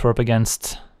let's see what we're up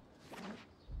against.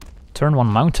 Turn 1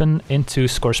 Mountain into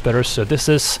Score Spitters, so this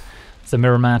is the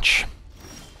mirror match.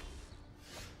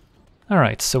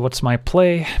 Alright, so what's my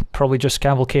play? Probably just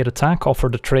Cavalcade attack, offer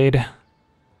the trade.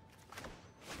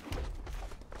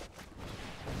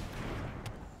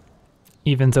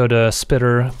 Even though the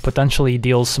Spitter potentially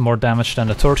deals more damage than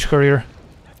the Torch Courier.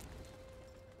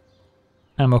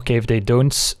 I'm okay if they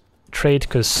don't trade,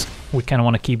 because we kind of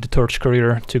want to keep the Torch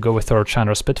Courier to go with our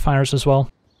Chandra Spitfires as well.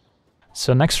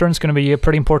 So next turn is going to be a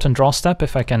pretty important draw step.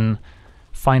 If I can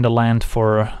find a land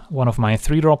for one of my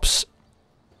 3-drops,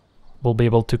 we'll be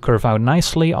able to curve out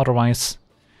nicely, otherwise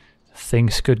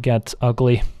things could get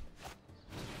ugly.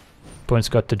 Opponent's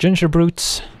got the Ginger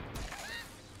Brute.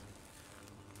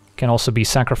 Can also be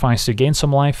sacrificed to gain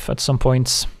some life at some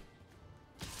points.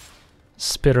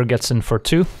 Spitter gets in for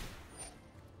 2.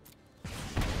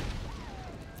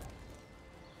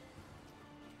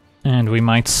 And we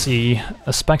might see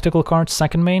a Spectacle card,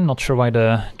 second main. Not sure why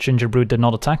the Ginger Brute did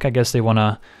not attack. I guess they want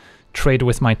to trade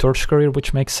with my Torch Courier,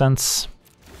 which makes sense.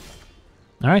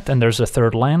 Alright, and there's a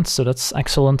 3rd land, so that's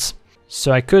excellent.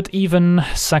 So I could even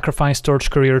sacrifice Torch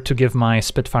Courier to give my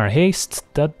Spitfire haste.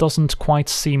 That doesn't quite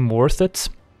seem worth it.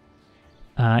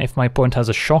 If my opponent has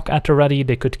a Shock at the ready,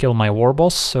 they could kill my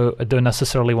Warboss, so I don't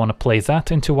necessarily want to play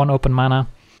that into 1 open mana.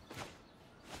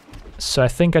 So I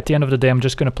think at the end of the day I'm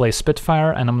just going to play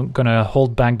Spitfire, and I'm going to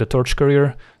hold back the Torch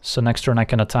Courier, so next turn I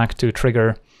can attack to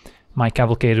trigger my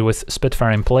Cavalcade with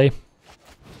Spitfire in play.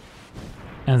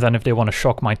 And then if they want to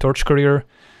shock my Torch Courier,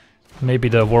 maybe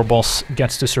the Warboss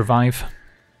gets to survive.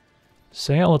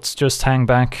 So yeah, let's just hang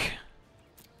back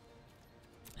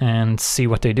and see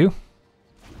what they do.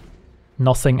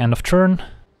 Nothing end of turn.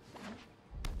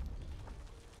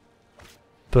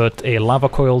 but a lava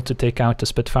coil to take out the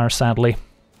Spitfire, sadly.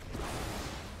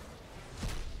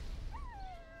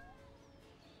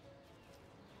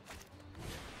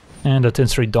 And a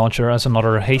Tinsery Dodger as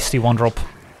another hasty 1-drop.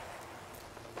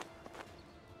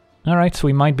 Alright, so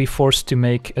we might be forced to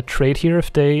make a trade here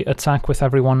if they attack with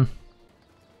everyone.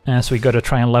 As we gotta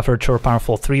try and leverage our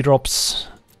powerful 3-drops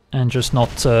and just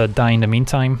not die in the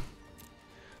meantime.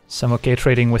 So I'm okay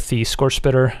trading with the Scorch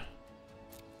Spitter.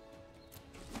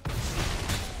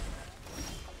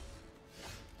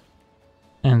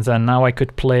 And then now I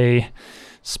could play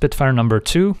Spitfire number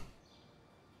 2.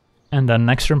 And then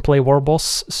next turn play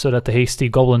Warboss, so that the hasty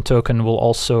Goblin token will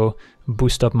also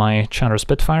boost up my Chandra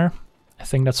Spitfire. I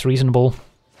think that's reasonable.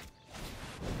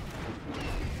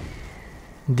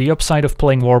 The upside of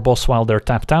playing Warboss while they're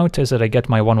tapped out is that I get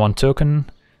my 1/1 token,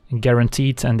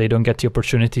 guaranteed, and they don't get the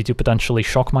opportunity to potentially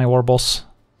shock my Warboss.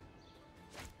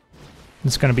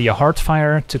 It's gonna be a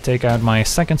Heartfire to take out my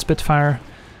second Spitfire.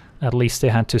 At least they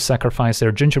had to sacrifice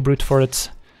their Gingerbrute for it.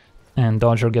 And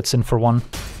Dodger gets in for 1.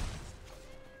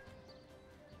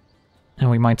 And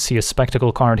we might see a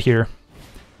Spectacle card here.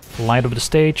 Light up the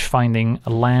stage, finding a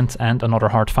land and another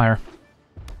Heartfire.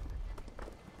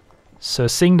 So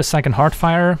seeing the second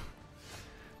Heartfire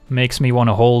makes me want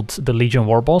to hold the Legion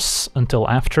Warboss until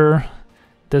after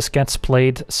this gets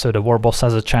played, so the Warboss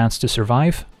has a chance to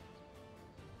survive.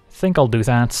 I think I'll do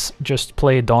that, just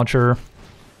play Dodger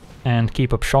and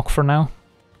keep up Shock for now.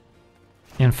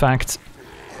 In fact,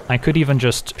 I could even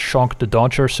just shock the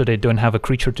Dodger so they don't have a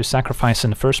creature to sacrifice in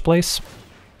the first place.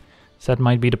 That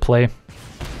might be the play.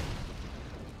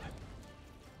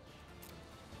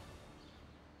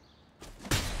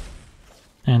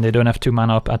 And they don't have 2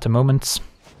 mana up at the moment.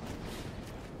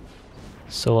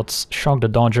 So let's shock the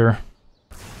Dodger.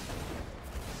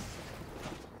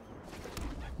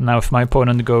 Now if my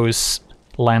opponent goes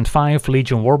land 5,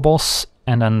 Legion Warboss,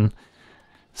 and then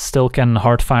still can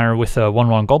Heartfire with a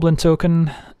 1/1 Goblin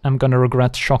token, I'm gonna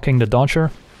regret shocking the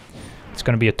Dodger. It's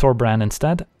gonna be a Torbrand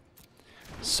instead.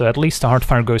 So at least the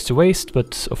Heartfire goes to waste,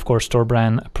 but of course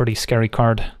Torbrand, a pretty scary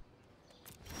card.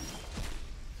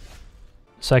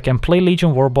 So I can play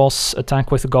Legion Warboss,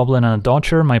 attack with a Goblin and a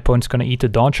Dodger, my opponent's gonna eat the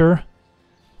Dodger,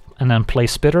 and then play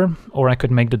Spitter, or I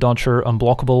could make the Dodger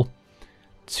unblockable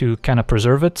to kind of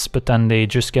preserve it, but then they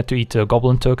just get to eat a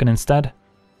Goblin token instead.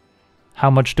 How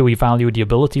much do we value the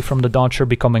ability from the Dodger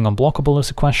becoming unblockable is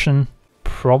a question.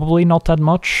 Probably not that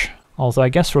much, although I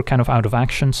guess we're kind of out of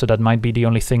action, so that might be the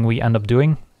only thing we end up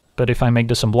doing. But if I make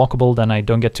this unblockable, then I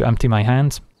don't get to empty my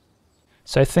hand.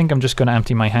 So I think I'm just gonna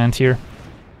empty my hand here.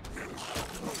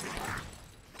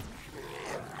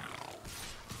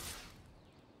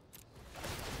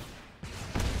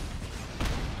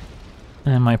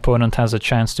 And my opponent has a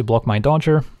chance to block my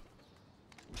Dodger.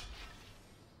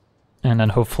 And then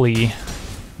hopefully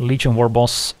Legion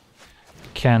Warboss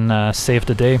can save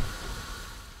the day.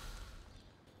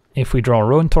 If we draw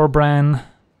our own Torbrand,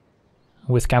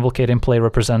 with Cavalcade in play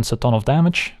represents a ton of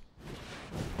damage.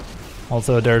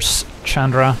 Although there's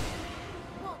Chandra.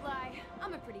 Won't lie,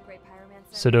 I'm a pretty great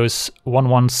pyromancer. So those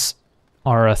 1/1s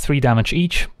are 3 damage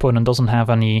each. Opponent doesn't have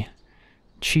any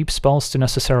cheap spells to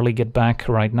necessarily get back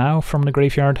right now from the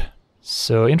graveyard.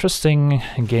 So interesting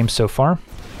game so far.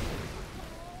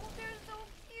 They're so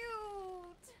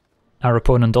cute. Our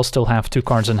opponent does still have 2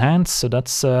 cards in hand, so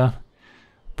that's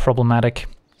problematic.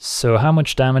 So how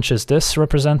much damage is this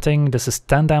representing? This is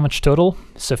 10 damage total.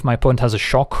 So if my opponent has a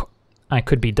shock, I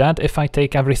could be dead if I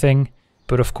take everything.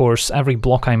 But of course, every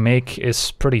block I make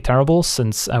is pretty terrible,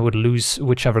 since I would lose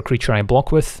whichever creature I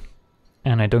block with.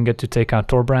 And I don't get to take out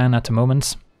Torbrand at the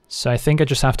moment. So I think I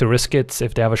just have to risk it.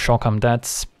 If they have a shock, I'm dead.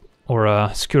 Or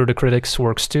Skewer the Critics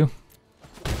works too.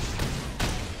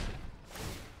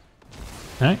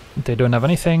 Alright, they don't have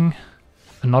anything.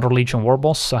 Another Legion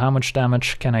Warboss, so how much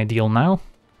damage can I deal now?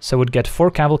 So I would get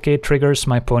 4 Cavalcade triggers,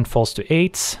 my opponent falls to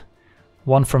 8.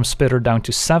 1 from Spitter down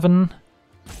to 7.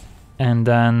 And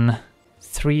then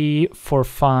 3, 4,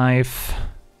 5...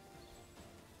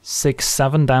 6,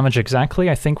 7 damage exactly.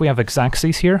 I think we have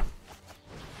Xaxes here.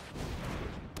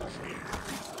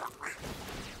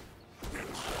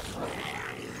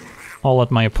 All at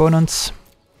my opponents.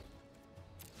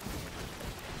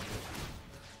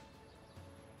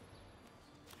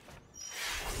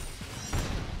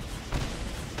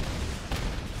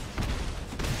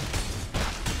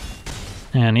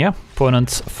 And yeah, opponent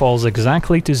falls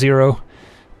exactly to 0.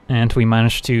 And we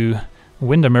managed to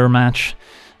win the mirror match.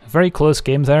 Very close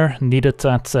game there. Needed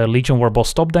that Legion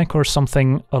Warboss top deck or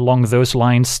something along those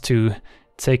lines to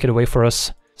take it away for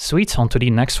us. Sweet, on to the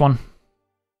next one.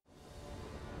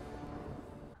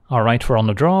 Alright, we're on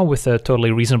the draw with a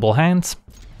totally reasonable hand.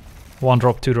 1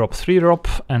 drop, 2 drop, 3 drop,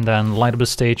 and then light up the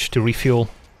stage to refuel.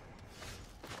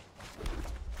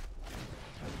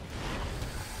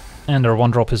 And our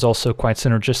 1 drop is also quite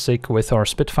synergistic with our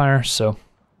Spitfire, so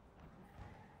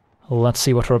let's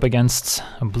see what we're up against.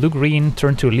 Blue-green,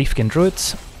 turn to Leafkin Druid.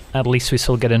 At least we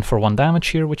still get in for 1 damage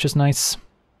here, which is nice.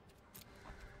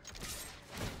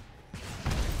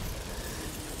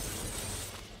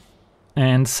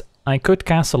 And I could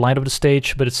cast a light up the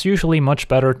stage, but it's usually much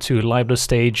better to light up the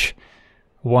stage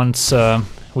once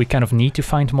we kind of need to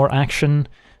find more action,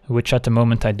 which at the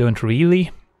moment I don't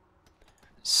really.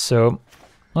 So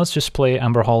let's just play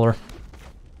Amber Hauler.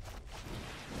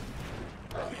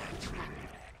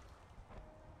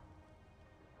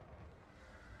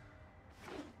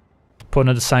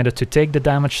 Opponent decided to take the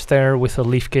damage there with a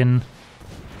Leafkin,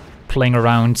 playing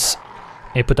around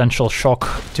a potential shock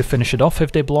to finish it off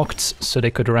if they blocked, so they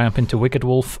could ramp into Wicked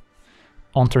Wolf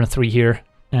on turn 3 here.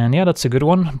 And yeah, that's a good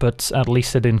one, but at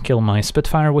least I didn't kill my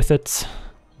Spitfire with it,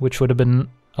 which would have been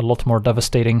a lot more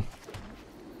devastating.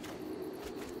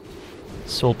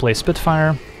 So we'll play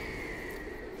Spitfire,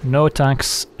 no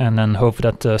attacks, and then hope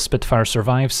that the Spitfire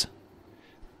survives.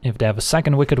 If they have a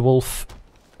second Wicked Wolf,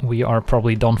 we are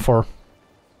probably done for.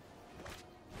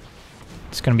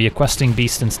 It's gonna be a Questing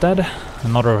Beast instead,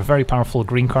 another very powerful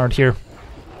green card here.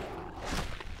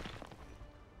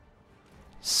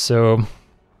 So,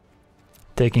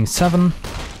 taking 7.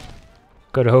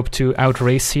 Gotta hope to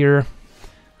outrace here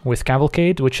with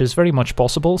Cavalcade, which is very much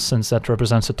possible since that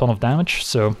represents a ton of damage,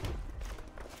 so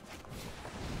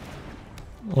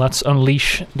let's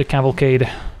unleash the Cavalcade.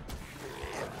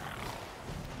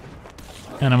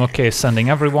 And I'm okay sending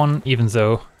everyone, even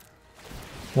though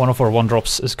one of our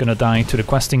 1-drops is gonna die to the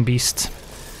Questing Beast.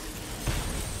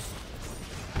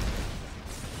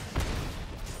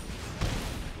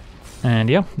 And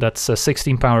yeah, that's a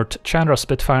 16-powered Chandra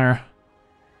Spitfire.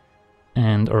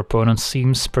 And our opponent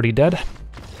seems pretty dead.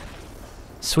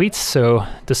 Sweet, so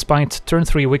despite turn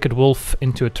 3 Wicked Wolf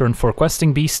into a turn 4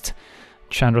 Questing Beast,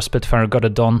 Chandra Spitfire got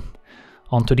it done.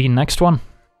 On to the next one.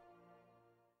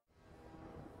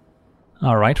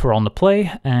 Alright, we're on the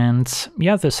play, and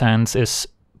yeah, this hand is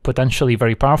potentially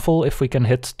very powerful if we can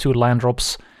hit 2 land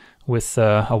drops with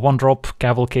a 1-drop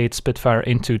Cavalcade Spitfire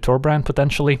into Torbrand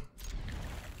potentially.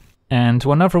 And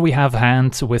whenever we have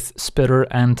hand with Spitter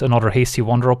and another hasty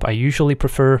 1-drop, I usually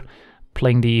prefer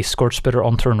playing the Scorch Spitter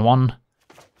on turn 1.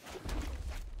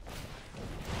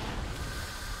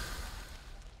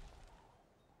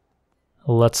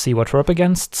 Let's see what we're up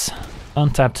against.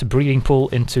 Untapped Breeding Pool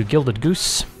into Gilded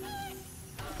Goose.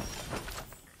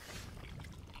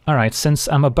 Alright, since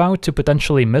I'm about to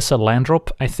potentially miss a land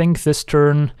drop, I think this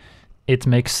turn it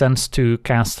makes sense to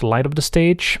cast Light Up the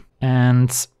Stage,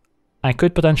 and I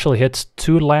could potentially hit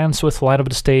 2 lands with Light Up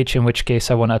the Stage, in which case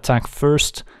I want to attack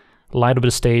first, Light Up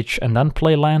the Stage, and then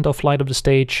play land off Light Up the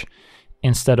Stage,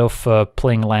 instead of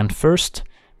playing land first.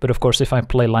 But of course, if I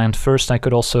play land first, I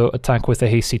could also attack with a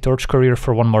Hasty Torch Courier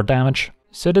for 1 more damage.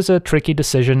 So it is a tricky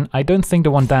decision. I don't think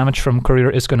the 1 damage from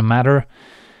Courier is going to matter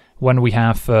when we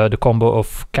have the combo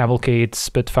of Cavalcade,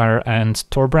 Spitfire, and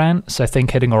Torbrand, so I think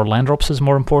hitting our land drops is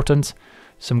more important.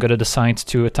 So I'm gonna decide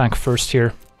to attack first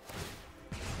here.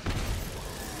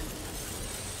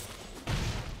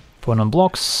 Opponent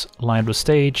blocks, line the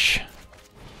stage.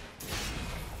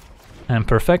 And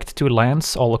perfect, 2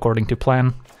 lands, all according to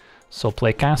plan. So I'll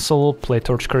play Castle, play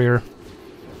Torch Courier.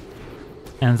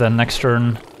 And then next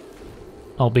turn,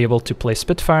 I'll be able to play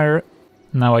Spitfire.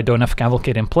 Now I don't have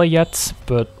Cavalcade in play yet,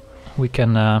 but we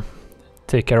can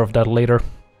take care of that later.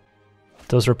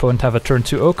 Does our opponent have a turn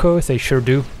 2 Oko? They sure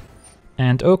do.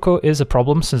 And Oko is a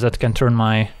problem since that can turn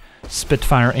my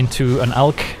Spitfire into an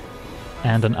Elk.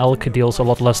 And an Elk deals a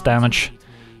lot less damage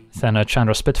than a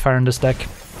Chandra Spitfire in this deck.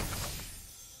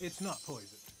 It's not poison.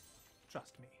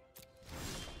 Trust me.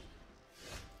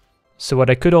 So what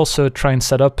I could also try and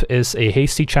set up is a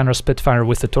hasty Chandra Spitfire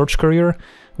with the Torch Courier,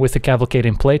 with the Cavalcade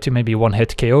in play to maybe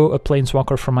one-hit KO a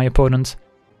Planeswalker from my opponent.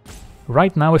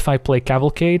 Right now, if I play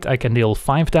Cavalcade, I can deal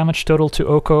 5 damage total to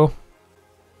Oko,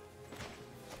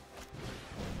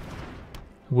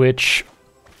 which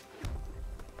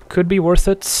could be worth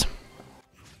it.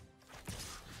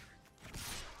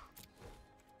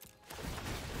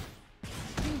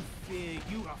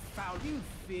 You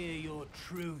fear your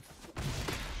truth.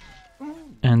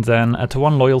 And then at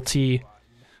 1 loyalty,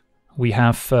 we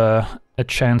have a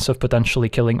chance of potentially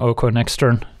killing Oko next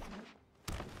turn.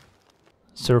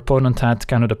 So our opponent had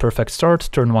kind of the perfect start,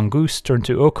 turn 1 Goose, turn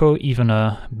 2 Oko, even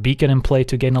a Beacon in play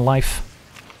to gain a life.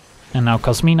 And now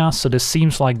Kasmina, so this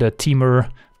seems like the Teamer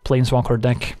Planeswalker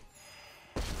deck.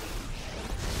 It's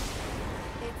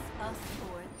us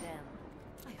or them.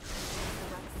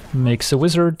 makes a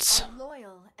wizard,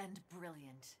 Loyal and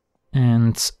brilliant.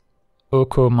 and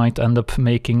Oko might end up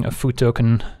making a food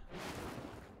token.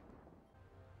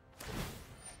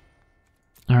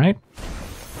 Alright.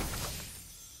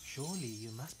 Surely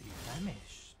you must be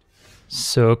famished.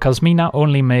 So Kazmina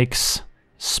only makes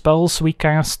spells we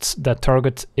cast that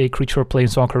target a creature or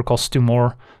planeswalker cost 2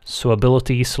 more, so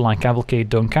abilities like Cavalcade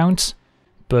don't count,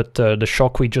 but the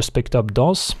shock we just picked up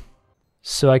does.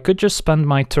 So I could just spend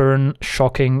my turn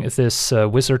shocking this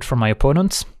wizard from my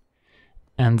opponent,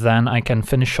 and then I can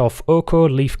finish off Oko,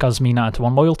 leave Kazmina at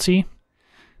 1 loyalty.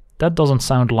 That doesn't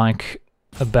sound like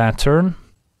a bad turn.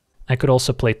 I could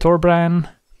also play Torbran,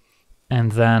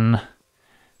 and then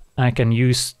I can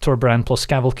use Torbran plus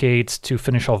Cavalcade to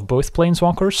finish off both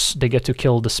planeswalkers. They get to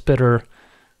kill the Spitter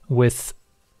with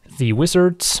the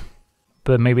wizards,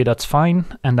 but maybe that's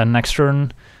fine. And then next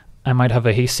turn I might have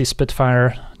a hasty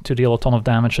Spitfire to deal a ton of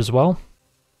damage as well.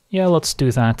 Yeah, let's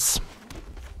do that.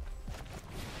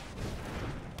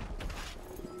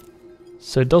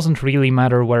 So it doesn't really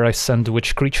matter where I send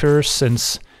which creature,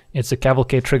 since it's a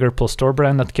Cavalcade trigger plus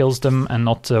Torbran that kills them and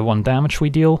not 1 damage we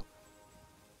deal.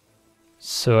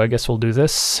 So I guess we'll do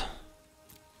this.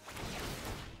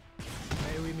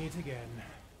 May we meet again.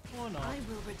 Or not. I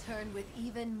will return with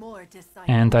even more disciples.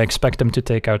 And I expect them to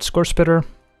take out Score Spitter.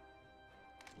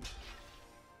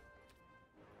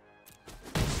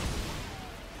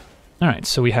 Alright,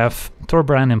 so we have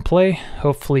Torbran in play.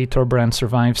 Hopefully Torbran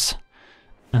survives.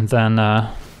 And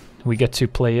then we get to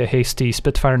play a hasty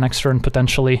Spitfire next turn,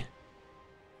 potentially,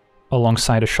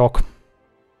 alongside a shock.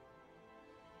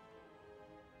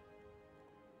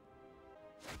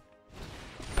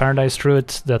 Paradise Druid,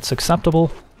 that's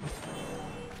acceptable.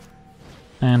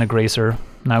 And a Grazer.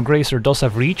 Now Grazer does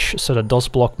have reach, so that does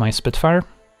block my Spitfire.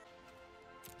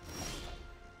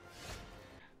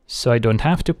 So I don't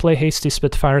have to play hasty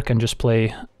Spitfire, can just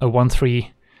play a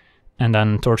 1/3, and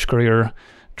then Torch Courier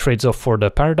trades off for the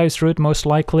Paradise Druid most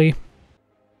likely.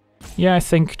 Yeah, I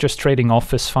think just trading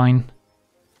off is fine.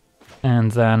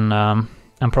 And then I'm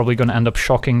probably gonna end up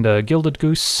shocking the Gilded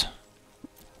Goose.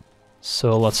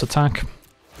 So let's attack.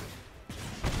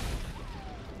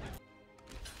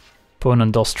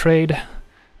 Opponent does trade,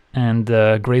 and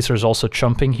Grazer's also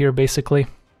chumping here basically.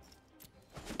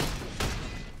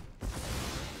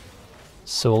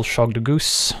 So we'll shock the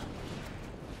Goose.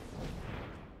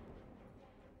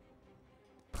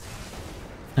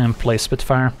 And play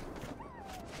Spitfire.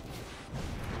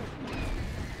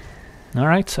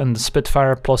 Alright, and the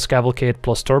Spitfire plus Cavalcade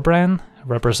plus Torbran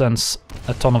represents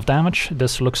a ton of damage.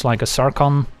 This looks like a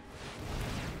Sarkhan.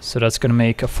 So that's gonna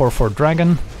make a 4/4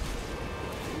 dragon,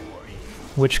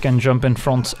 which can jump in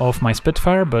front of my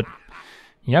Spitfire, but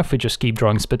yeah, if we just keep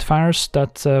drawing Spitfires,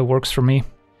 that works for me.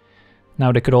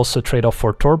 Now they could also trade off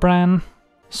for Torbran.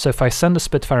 So if I send a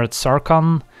Spitfire at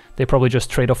Sarkhan, they probably just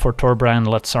trade off for Torbran and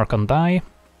let Sarkhan die.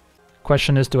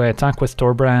 Question is, do I attack with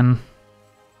Torbran?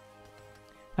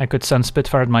 I could send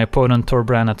Spitfire at my opponent,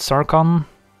 Torbran at Sarkhan,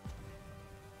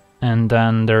 and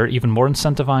then they're even more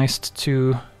incentivized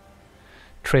to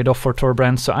trade off for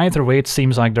Torbran. So either way, it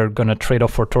seems like they're gonna trade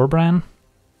off for Torbran.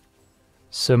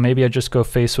 So maybe I just go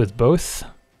face with both.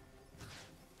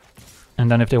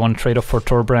 And then if they want to trade off for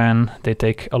Torbran, they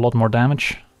take a lot more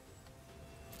damage.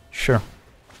 Sure.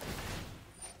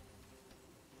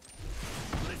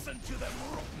 Listen to them,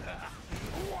 Rupner.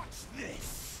 Watch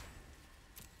this.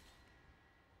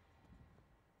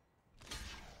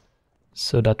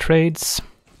 So that trades.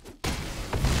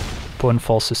 Opponent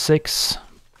falls to 6.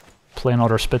 Play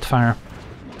another Spitfire.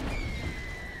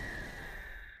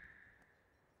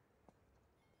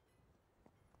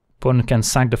 Opponent can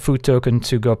sack the food token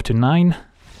to go up to 9.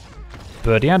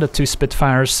 But yeah, the 2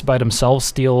 Spitfires by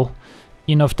themselves deal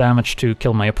enough damage to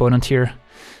kill my opponent here.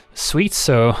 Sweet,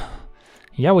 so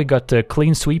yeah, we got a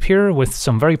clean sweep here with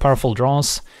some very powerful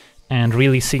draws, and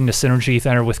really seeing the synergy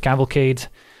there with Cavalcade.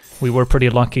 We were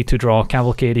pretty lucky to draw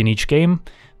Cavalcade in each game,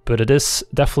 but it is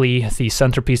definitely the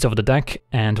centerpiece of the deck,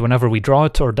 and whenever we draw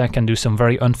it, our deck can do some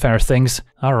very unfair things.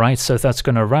 Alright, so that's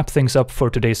gonna wrap things up for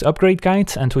today's upgrade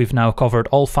guide, and we've now covered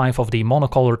all 5 of the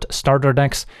monocolored starter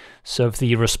decks. So if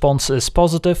the response is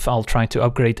positive, I'll try to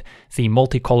upgrade the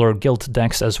multicolor guild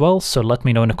decks as well, so let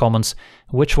me know in the comments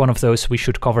which one of those we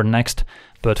should cover next.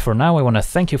 But for now, I want to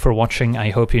thank you for watching,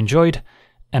 I hope you enjoyed,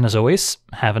 and as always,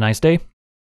 have a nice day.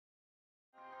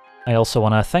 I also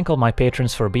want to thank all my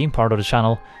patrons for being part of the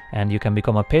channel, and you can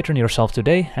become a patron yourself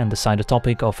today and decide the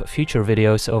topic of future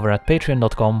videos over at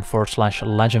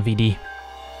patreon.com/LegenVD.